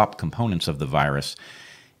swap components of the virus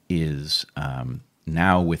is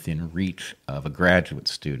now within reach of a graduate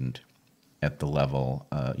student at the level,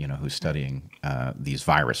 who's studying these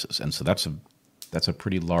viruses. And so that's a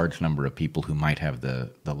pretty large number of people who might have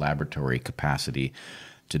the laboratory capacity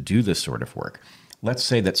to do this sort of work. Let's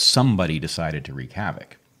say that somebody decided to wreak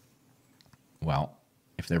havoc. Well,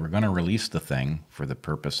 if they were going to release the thing for the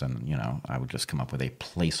purpose, and, I would just come up with a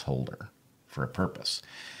placeholder for a purpose.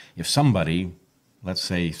 If somebody, let's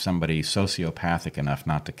say somebody sociopathic enough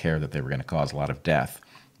not to care that they were going to cause a lot of death,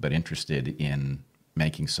 but interested in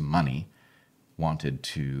making some money, wanted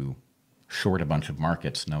to short a bunch of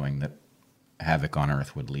markets knowing that havoc on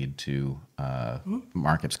Earth would lead to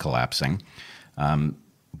markets collapsing,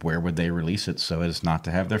 where would they release it so as not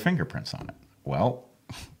to have their fingerprints on it? Well,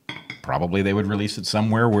 probably they would release it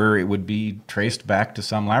somewhere where it would be traced back to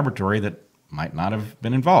some laboratory that might not have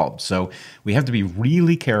been involved. So we have to be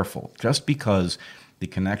really careful. Just because the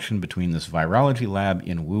connection between this virology lab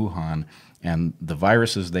in Wuhan and the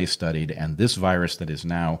viruses they studied and this virus that is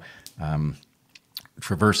now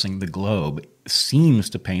traversing the globe seems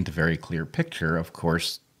to paint a very clear picture. Of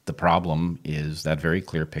course, the problem is that very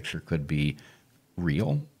clear picture could be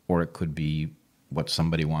real, or it could be what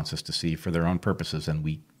somebody wants us to see for their own purposes, and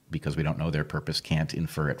we, because we don't know their purpose, can't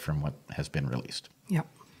infer it from what has been released. Yep.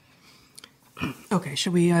 Okay,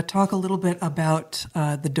 should we talk a little bit about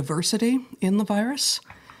the diversity in the virus,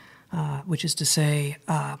 which is to say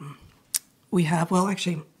we have, well,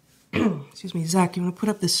 actually, excuse me, Zach, you want to put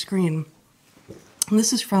up this screen? And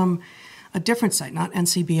this is from a different site, not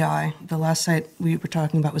NCBI. The last site we were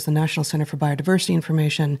talking about was the National Center for Biodiversity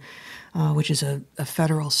Information, which is a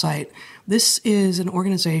federal site. This is an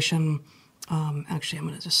organization, actually I'm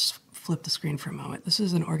going to just flip the screen for a moment. This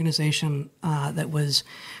is an organization that was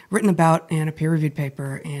written about in a peer-reviewed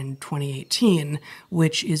paper in 2018,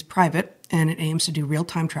 which is private, and it aims to do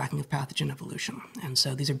real-time tracking of pathogen evolution. And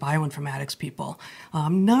so these are bioinformatics people,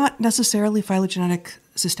 not necessarily phylogenetic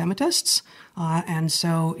systematists, and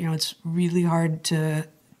so it's really hard to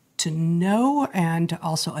know and to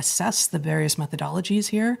also assess the various methodologies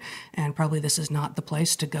here. And probably this is not the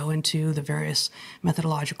place to go into the various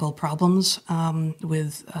methodological problems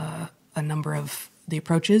with a number of the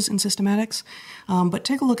approaches in systematics. But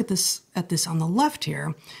take a look at this on the left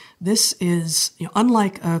here. This is,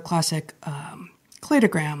 unlike a classic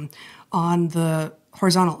cladogram, on the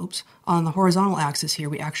horizontal axis here,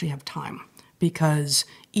 we actually have time, because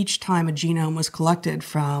each time a genome was collected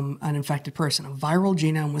from an infected person, a viral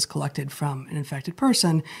genome was collected from an infected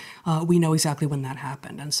person, we know exactly when that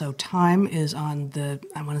happened. And so time is on the,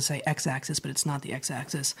 I want to say x-axis, but it's not the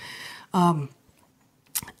x-axis. And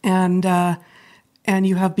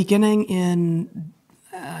you have beginning in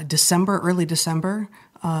December, early December,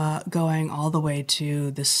 going all the way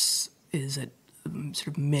to this is at sort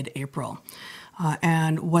of mid-April.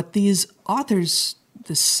 And what these authors,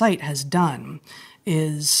 this site has done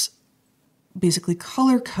is basically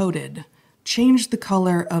color-coded, changed the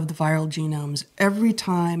color of the viral genomes every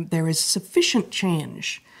time there is sufficient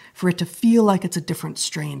change for it to feel like it's a different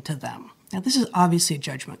strain to them. Now, this is obviously a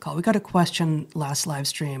judgment call. We got a question last live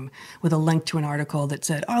stream with a link to an article that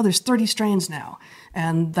said, there's 30 strains now.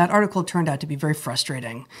 And that article turned out to be very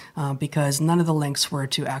frustrating because none of the links were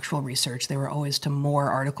to actual research. They were always to more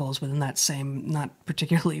articles within that same, not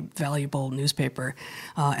particularly valuable newspaper.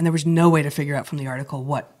 And there was no way to figure out from the article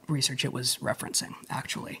what research it was referencing,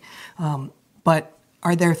 actually. But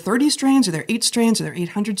are there 30 strains? Are there 8 strains? Are there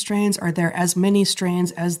 800 strains? Are there as many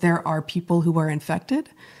strains as there are people who are infected?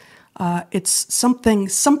 It's something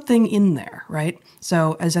in there, right?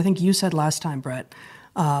 So, as I think you said last time, Brett,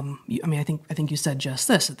 I think you said just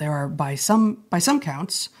this, that there are by some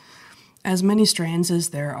counts as many strains as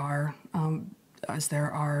there are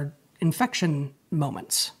infection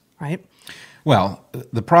moments, right? Well,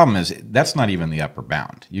 the problem is that's not even the upper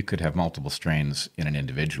bound. You could have multiple strains in an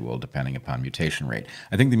individual depending upon mutation rate.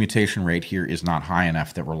 I think the mutation rate here is not high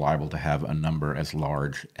enough that we're liable to have a number as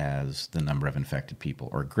large as the number of infected people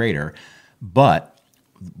or greater. But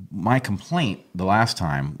my complaint the last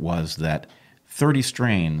time was that 30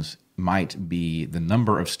 strains might be the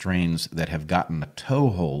number of strains that have gotten a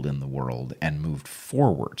toehold in the world and moved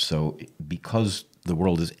forward. So because the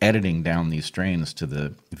world is editing down these strains to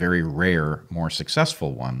the very rare, more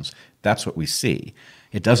successful ones, that's what we see.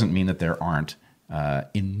 It doesn't mean that there aren't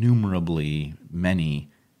innumerably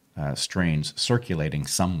many strains circulating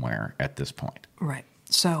somewhere at this point. Right.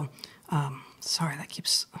 So Sorry,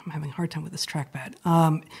 I'm having a hard time with this trackpad.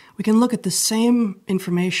 We can look at the same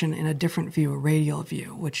information in a different view, a radial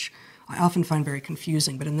view, which I often find very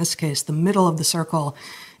confusing. But in this case, the middle of the circle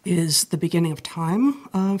is the beginning of time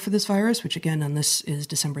for this virus, which again, on this is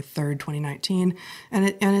December 3rd, 2019.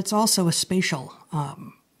 And it's also a spatial,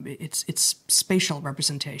 it's spatial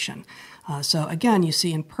representation. So again, you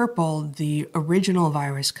see in purple the original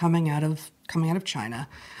virus coming out of China,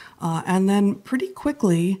 and then pretty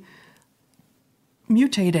quickly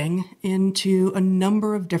mutating into a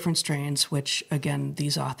number of different strains, which again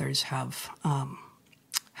these authors have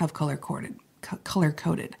color coded.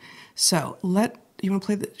 So you want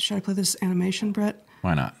to play? Should I play this animation, Brett?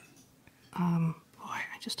 Why not? Boy,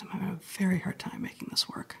 I just am having a very hard time making this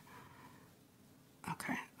work.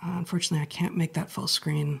 Okay, unfortunately, I can't make that full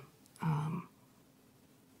screen.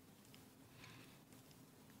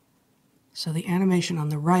 So the animation on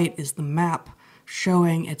the right is the map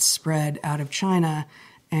showing its spread out of China,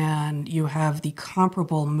 and you have the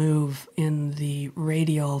comparable move in the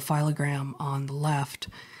radial phylogram on the left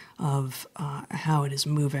of how it is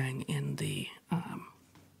moving in the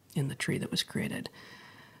tree that was created.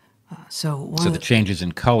 So the changes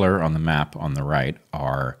in color on the map on the right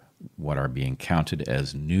are what are being counted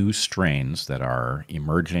as new strains that are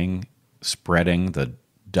emerging, spreading. The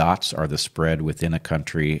dots are the spread within a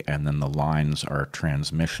country, and then the lines are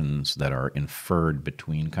transmissions that are inferred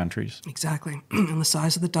between countries. Exactly. And the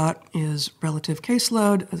size of the dot is relative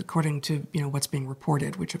caseload according to what's being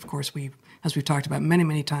reported, which of course as we've talked about many,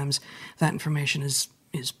 many times, that information is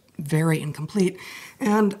very incomplete.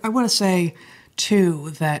 And I want to say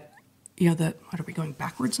too that what are we going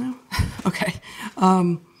backwards now? Okay.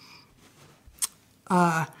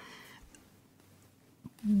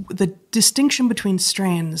 The distinction between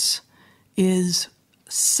strains is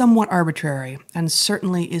somewhat arbitrary and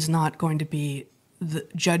certainly is not going to be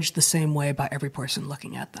judged the same way by every person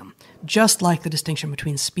looking at them. Just like the distinction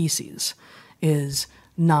between species is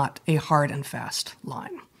not a hard and fast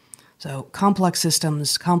line. So complex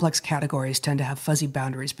systems, complex categories tend to have fuzzy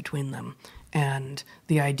boundaries between them. And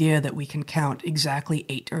the idea that we can count exactly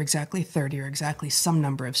 8 or exactly 30 or exactly some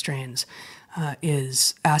number of strains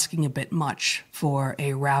is asking a bit much for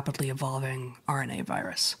a rapidly evolving RNA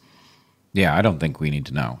virus. Yeah, I don't think we need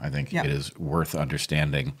to know. I think it is worth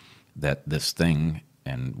understanding that this thing,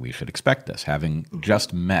 and we should expect this, having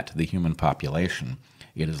just met the human population,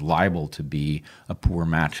 it is liable to be a poor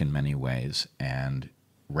match in many ways, and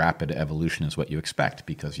rapid evolution is what you expect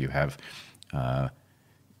because you have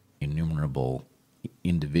innumerable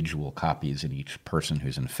individual copies in each person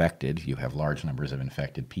who's infected. You have large numbers of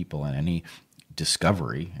infected people, and any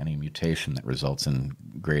discovery, any mutation that results in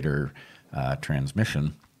greater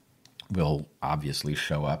transmission will obviously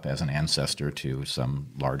show up as an ancestor to some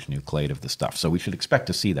large nucleate of the stuff. So we should expect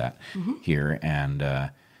to see that here, and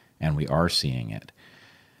we are seeing it.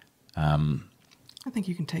 I think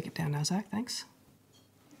you can take it down now, Zach. Thanks.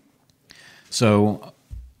 So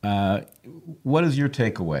what is your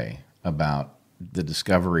takeaway about the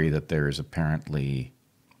discovery that there is apparently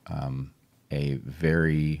a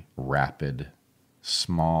very rapid,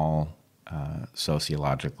 small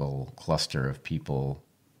sociological cluster of people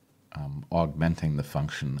augmenting the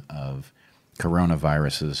function of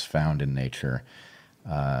coronaviruses found in nature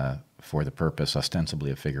for the purpose, ostensibly,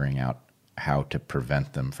 of figuring out how to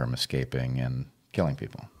prevent them from escaping and killing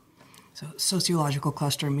people? So sociological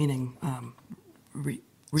cluster meaning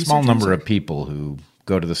small number of people who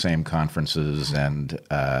go to the same conferences and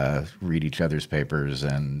read each other's papers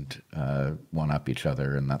and one-up each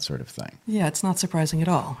other and that sort of thing. Yeah, it's not surprising at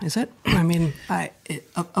all, is it? I mean,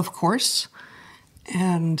 of course.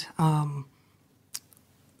 And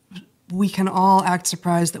we can all act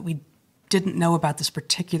surprised that we didn't know about this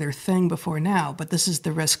particular thing before now, but this is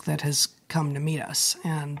the risk that has come to meet us.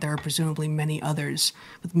 And there are presumably many others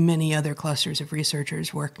with many other clusters of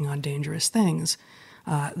researchers working on dangerous things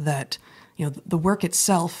that, the work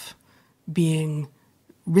itself being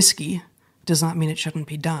risky does not mean it shouldn't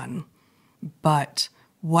be done. But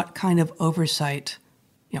what kind of oversight,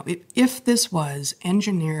 if this was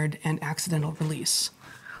engineered and accidental release,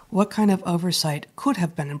 what kind of oversight could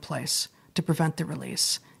have been in place to prevent the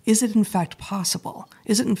release? Is it in fact possible?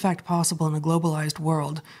 Is it in fact possible in a globalized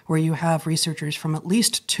world where you have researchers from at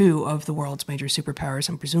least 2 of the world's major superpowers,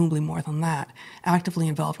 and presumably more than that, actively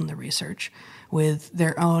involved in the research with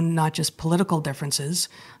their own not just political differences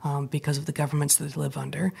because of the governments that they live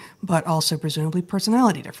under, but also presumably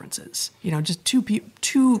personality differences? Just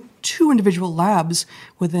two individual labs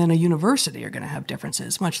within a university are going to have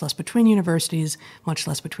differences, much less between universities, much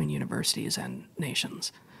less between universities and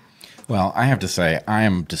nations. Well, I have to say, I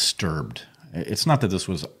am disturbed. It's not that this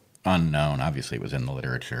was unknown. Obviously, it was in the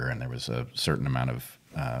literature, and there was a certain amount of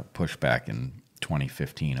pushback in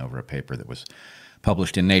 2015 over a paper that was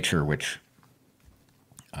published in Nature, which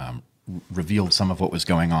revealed some of what was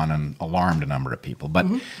going on and alarmed a number of people. But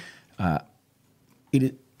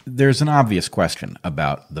there's an obvious question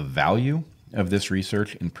about the value of this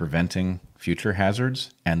research in preventing future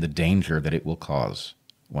hazards and the danger that it will cause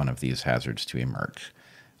one of these hazards to emerge.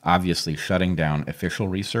 Obviously, shutting down official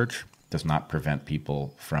research does not prevent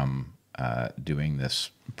people from doing this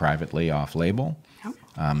privately off-label.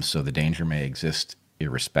 Yep. So the danger may exist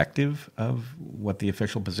irrespective of what the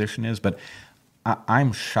official position is. But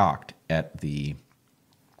I'm shocked at the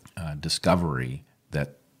discovery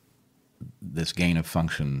that this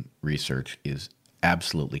gain-of-function research is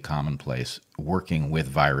absolutely commonplace, working with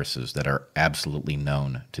viruses that are absolutely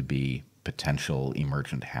known to be potential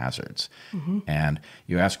emergent hazards. And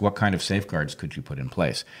you ask, what kind of safeguards could you put in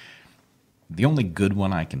place? The only good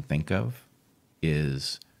one I can think of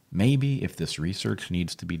is maybe if this research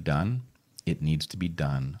needs to be done, it needs to be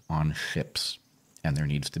done on ships. And there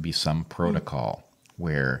needs to be some protocol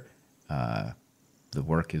where the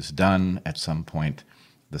work is done at some point,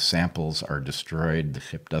 the samples are destroyed, the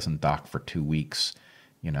ship doesn't dock for 2 weeks.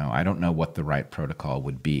 I don't know what the right protocol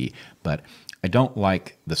would be, but I don't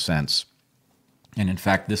like the sense. And in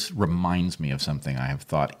fact, this reminds me of something I have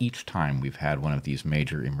thought each time we've had one of these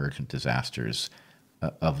major emergent disasters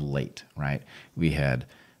of late, right? We had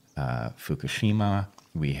Fukushima,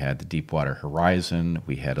 we had the Deepwater Horizon,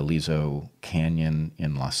 we had Aliso Canyon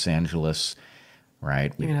in Los Angeles,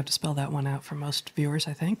 right? You're going to have to spell that one out for most viewers,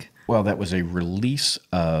 I think. Well, that was a release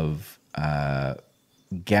of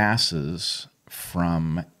gases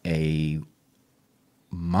from a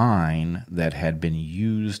mine that had been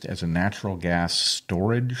used as a natural gas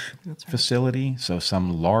storage facility. So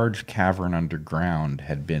some large cavern underground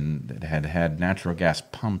had natural gas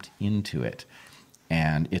pumped into it,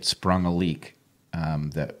 and it sprung a leak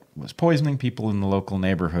that was poisoning people in the local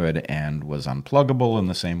neighborhood and was unpluggable in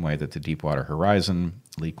the same way that the Deepwater Horizon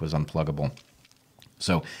leak was unpluggable.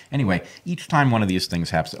 So anyway, each time one of these things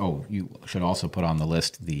happens, you should also put on the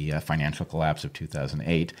list the financial collapse of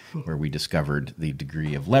 2008, where we discovered the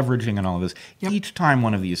degree of leveraging and all of this. Yep. Each time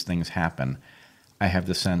one of these things happen, I have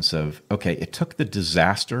the sense of, okay, it took the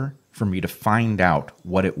disaster for me to find out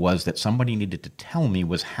what it was that somebody needed to tell me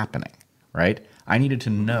was happening, right? I needed to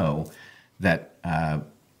know that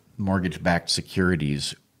mortgage-backed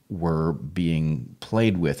securities were being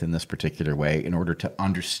played with in this particular way in order to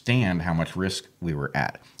understand how much risk we were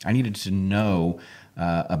at. I needed to know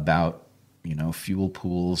about fuel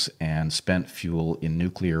pools and spent fuel in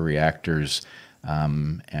nuclear reactors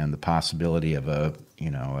and the possibility of a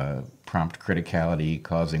prompt criticality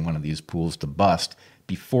causing one of these pools to bust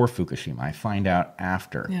before Fukushima. I find out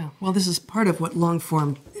after. Yeah, well, this is part of what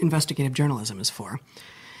long-form investigative journalism is for.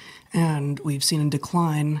 And we've seen a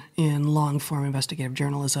decline in long-form investigative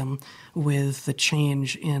journalism with the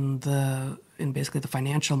change in basically the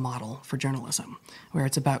financial model for journalism, where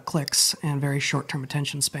it's about clicks and very short-term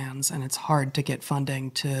attention spans, and it's hard to get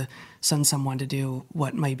funding to send someone to do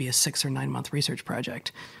what might be a 6 or 9 month research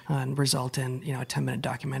project and result in a 10-minute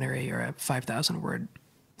documentary or a 5,000-word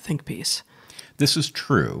think piece. This is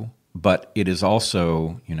true, but it is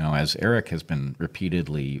also, as Eric has been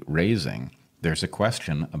repeatedly raising, there's a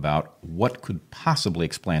question about what could possibly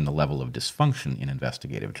explain the level of dysfunction in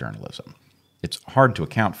investigative journalism. It's hard to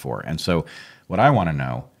account for. And so what I want to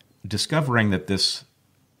know, discovering that this,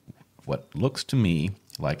 what looks to me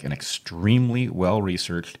like an extremely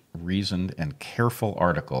well-researched, reasoned, and careful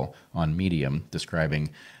article on Medium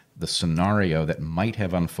describing the scenario that might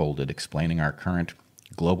have unfolded, explaining our current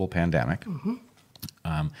global pandemic,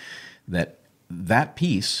 that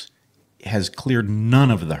piece has cleared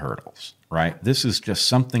none of the hurdles, right? This is just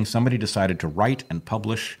something somebody decided to write and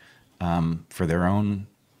publish for their own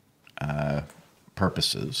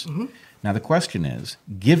purposes. Now, the question is,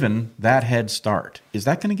 given that head start, is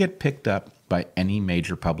that going to get picked up by any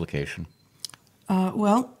major publication?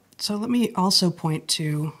 So let me also point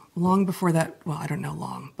to long before that, well, I don't know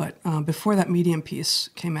long, but before that Medium piece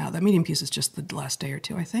came out, that Medium piece is just the last day or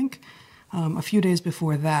two, I think. A few days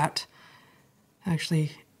before that,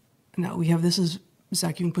 actually, no, this is,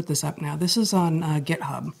 Zach, you can put this up now. This is on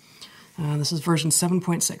GitHub. This is version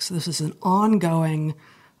 7.6. So this is an ongoing,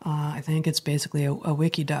 I think it's basically a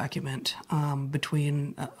wiki document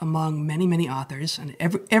among many, many authors, and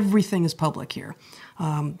everything is public here.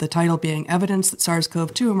 The title being Evidence that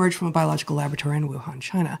SARS-CoV-2 emerged from a biological laboratory in Wuhan,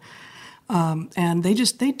 China. And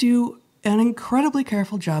they do an incredibly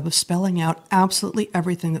careful job of spelling out absolutely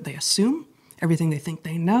everything that they assume, everything they think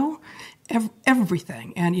they know,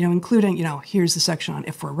 everything. And, including, here's the section on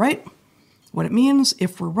if we're right, what it means,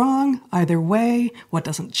 if we're wrong, either way, what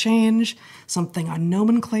doesn't change, something on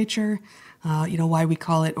nomenclature, why we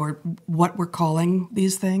call it or what we're calling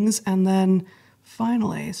these things. And then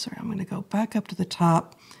finally, sorry, I'm going to go back up to the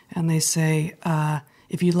top, and they say,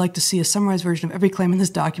 if you'd like to see a summarized version of every claim in this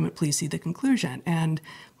document, please see the conclusion. And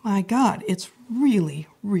my God, it's really,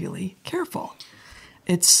 really careful.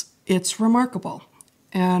 It's remarkable.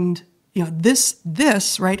 And,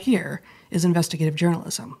 this right here is investigative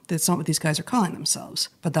journalism. That's not what these guys are calling themselves,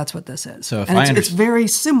 but that's what this is. So it's very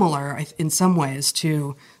similar in some ways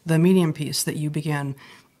to the Medium piece that you began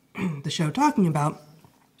the show talking about,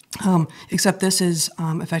 except this is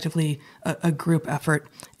effectively a group effort,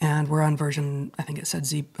 and we're on version, I think it said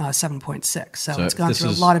 7.6, so it's gone through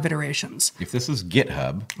a lot of iterations. If this is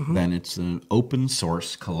GitHub, then it's an open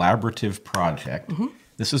source collaborative project.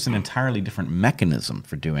 This is an entirely different mechanism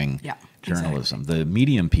for doing journalism. Exactly. The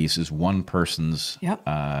Medium piece is one person's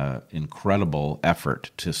incredible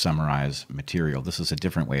effort to summarize material. This is a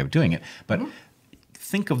different way of doing it. But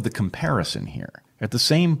think of the comparison here. At the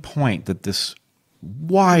same point that this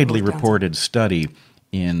widely reported study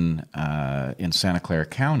in Santa Clara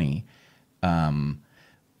County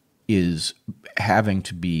is having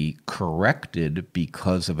to be corrected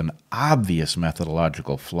because of an obvious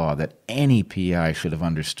methodological flaw that any PI should have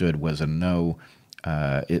understood was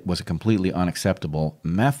it was a completely unacceptable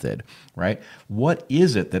method, right? What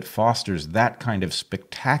is it that fosters that kind of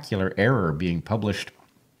spectacular error being published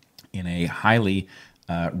in a highly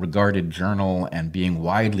regarded journal and being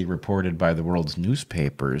widely reported by the world's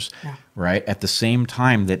newspapers, right? At the same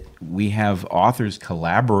time that we have authors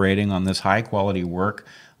collaborating on this high-quality work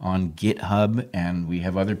on GitHub, and we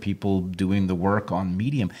have other people doing the work on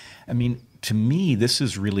Medium. I mean, to me, this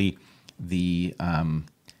is really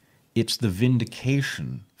it's the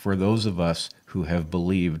vindication for those of us who have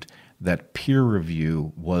believed that peer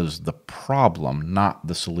review was the problem, not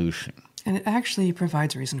the solution. And it actually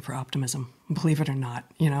provides reason for optimism, believe it or not.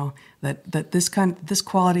 That this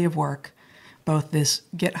quality of work, both this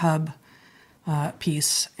GitHub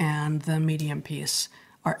piece and the Medium piece,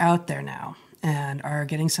 are out there now and are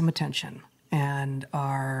getting some attention and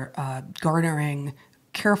are garnering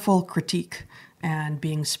careful critique and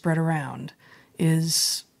being spread around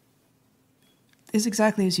is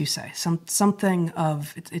exactly as you say. Something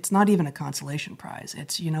of it's not even a consolation prize.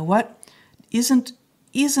 It's what isn't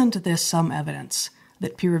this some evidence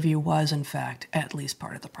that peer review was, in fact, at least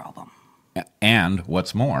part of the problem? And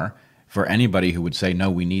what's more, for anybody who would say,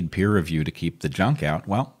 no, we need peer review to keep the junk out,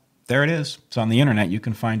 well, there it is. It's on the internet. You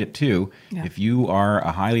can find it too. Yeah. If you are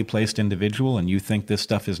a highly placed individual and you think this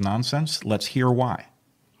stuff is nonsense, let's hear why.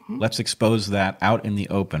 Let's expose that out in the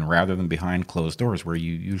open rather than behind closed doors where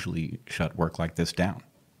you usually shut work like this down.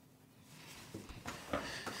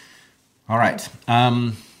 All right.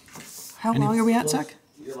 How long are we at, Zach?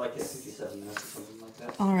 You're like at 57 minutes or something like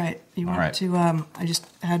that. All right. You want to? I just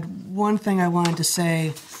had one thing I wanted to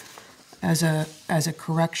say as a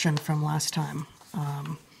correction from last time,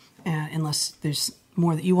 and unless there's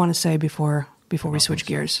more that you want to say before we switch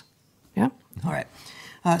gears. Yeah. All right.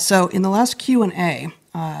 So in the last Q&A,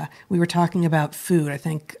 we were talking about food. I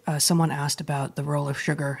think someone asked about the role of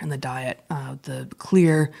sugar in the diet. The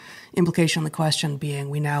clear implication of the question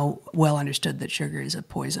being we now well understood that sugar is a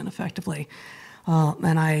poison, effectively.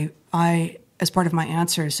 And I, as part of my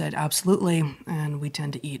answer, said absolutely, and we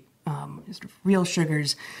tend to eat real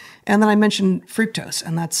sugars. And then I mentioned fructose,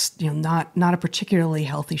 and that's not a particularly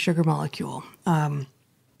healthy sugar molecule.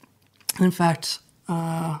 In fact,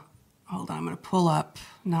 hold on, I'm going to pull up.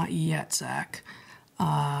 Not yet, Zach.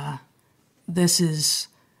 This is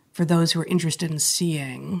for those who are interested in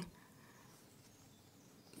seeing.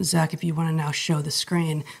 Zach, if you want to now show the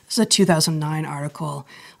screen. This is a 2009 article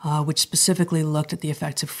which specifically looked at the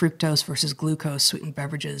effects of fructose versus glucose sweetened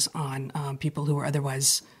beverages on people who were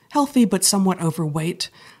otherwise healthy but somewhat overweight.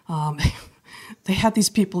 They had these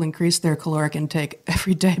people increase their caloric intake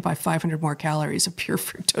every day by 500 more calories of pure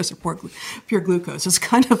fructose or pure glucose. It's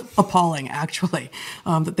kind of appalling, actually,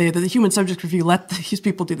 that the Human Subject Review let these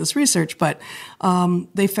people do this research. But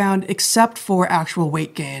they found, except for actual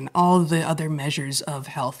weight gain, all the other measures of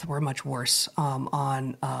health were much worse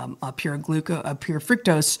on a pure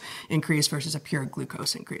fructose increase versus a pure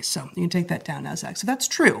glucose increase. So you can take that down now, Zach. So that's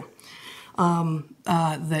true,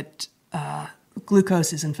 that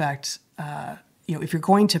glucose is, in fact, if you're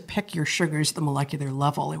going to pick your sugars at the molecular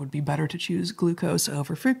level, it would be better to choose glucose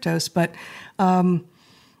over fructose. But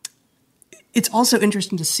it's also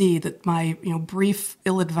interesting to see that my brief,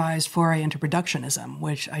 ill-advised foray into reductionism,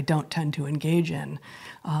 which I don't tend to engage in,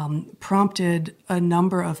 prompted a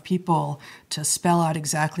number of people to spell out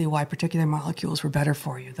exactly why particular molecules were better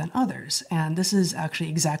for you than others. And this is actually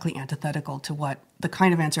exactly antithetical to what the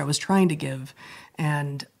kind of answer I was trying to give,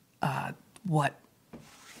 and what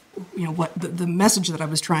the message that I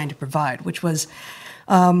was trying to provide, which was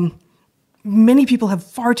many people have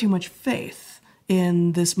far too much faith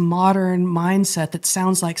in this modern mindset that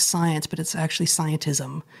sounds like science, but it's actually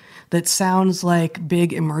scientism, that sounds like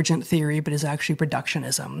big emergent theory, but is actually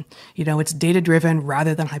reductionism. It's data-driven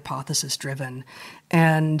rather than hypothesis-driven.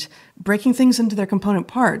 And breaking things into their component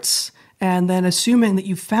parts and then assuming that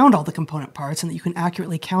you've found all the component parts and that you can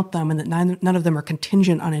accurately count them and that none of them are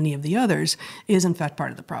contingent on any of the others is, in fact,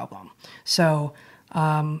 part of the problem. So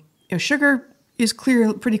sugar is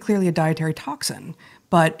pretty clearly a dietary toxin.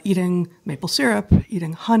 But eating maple syrup,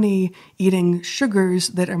 eating honey, eating sugars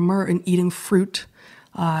that emerge, and eating fruit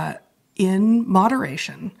in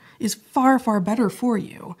moderation is far, far better for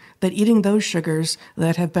you than eating those sugars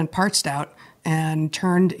that have been parsed out and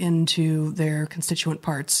turned into their constituent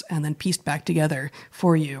parts and then pieced back together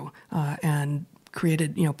for you and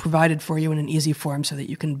created, provided for you in an easy form so that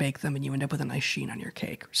you can bake them and you end up with a nice sheen on your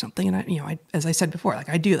cake or something. And I as I said before,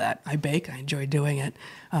 I do that. I bake. I enjoy doing it.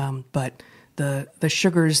 But the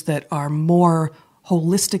sugars that are more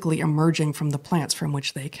holistically emerging from the plants from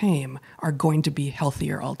which they came are going to be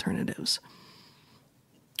healthier alternatives.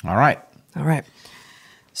 All right.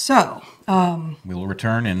 So we'll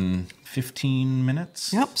return in 15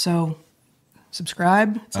 minutes. Yep. So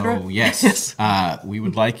subscribe, etc. Oh, yes. We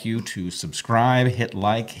would like you to subscribe, hit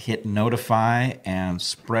like, hit notify, and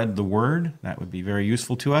spread the word. That would be very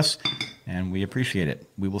useful to us, and we appreciate it.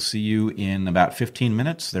 We will see you in about 15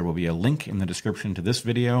 minutes. There will be a link in the description to this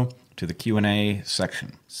video to the Q&A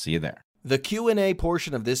section. See you there. The Q&A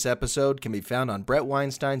portion of this episode can be found on Brett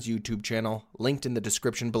Weinstein's YouTube channel, linked in the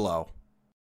description below.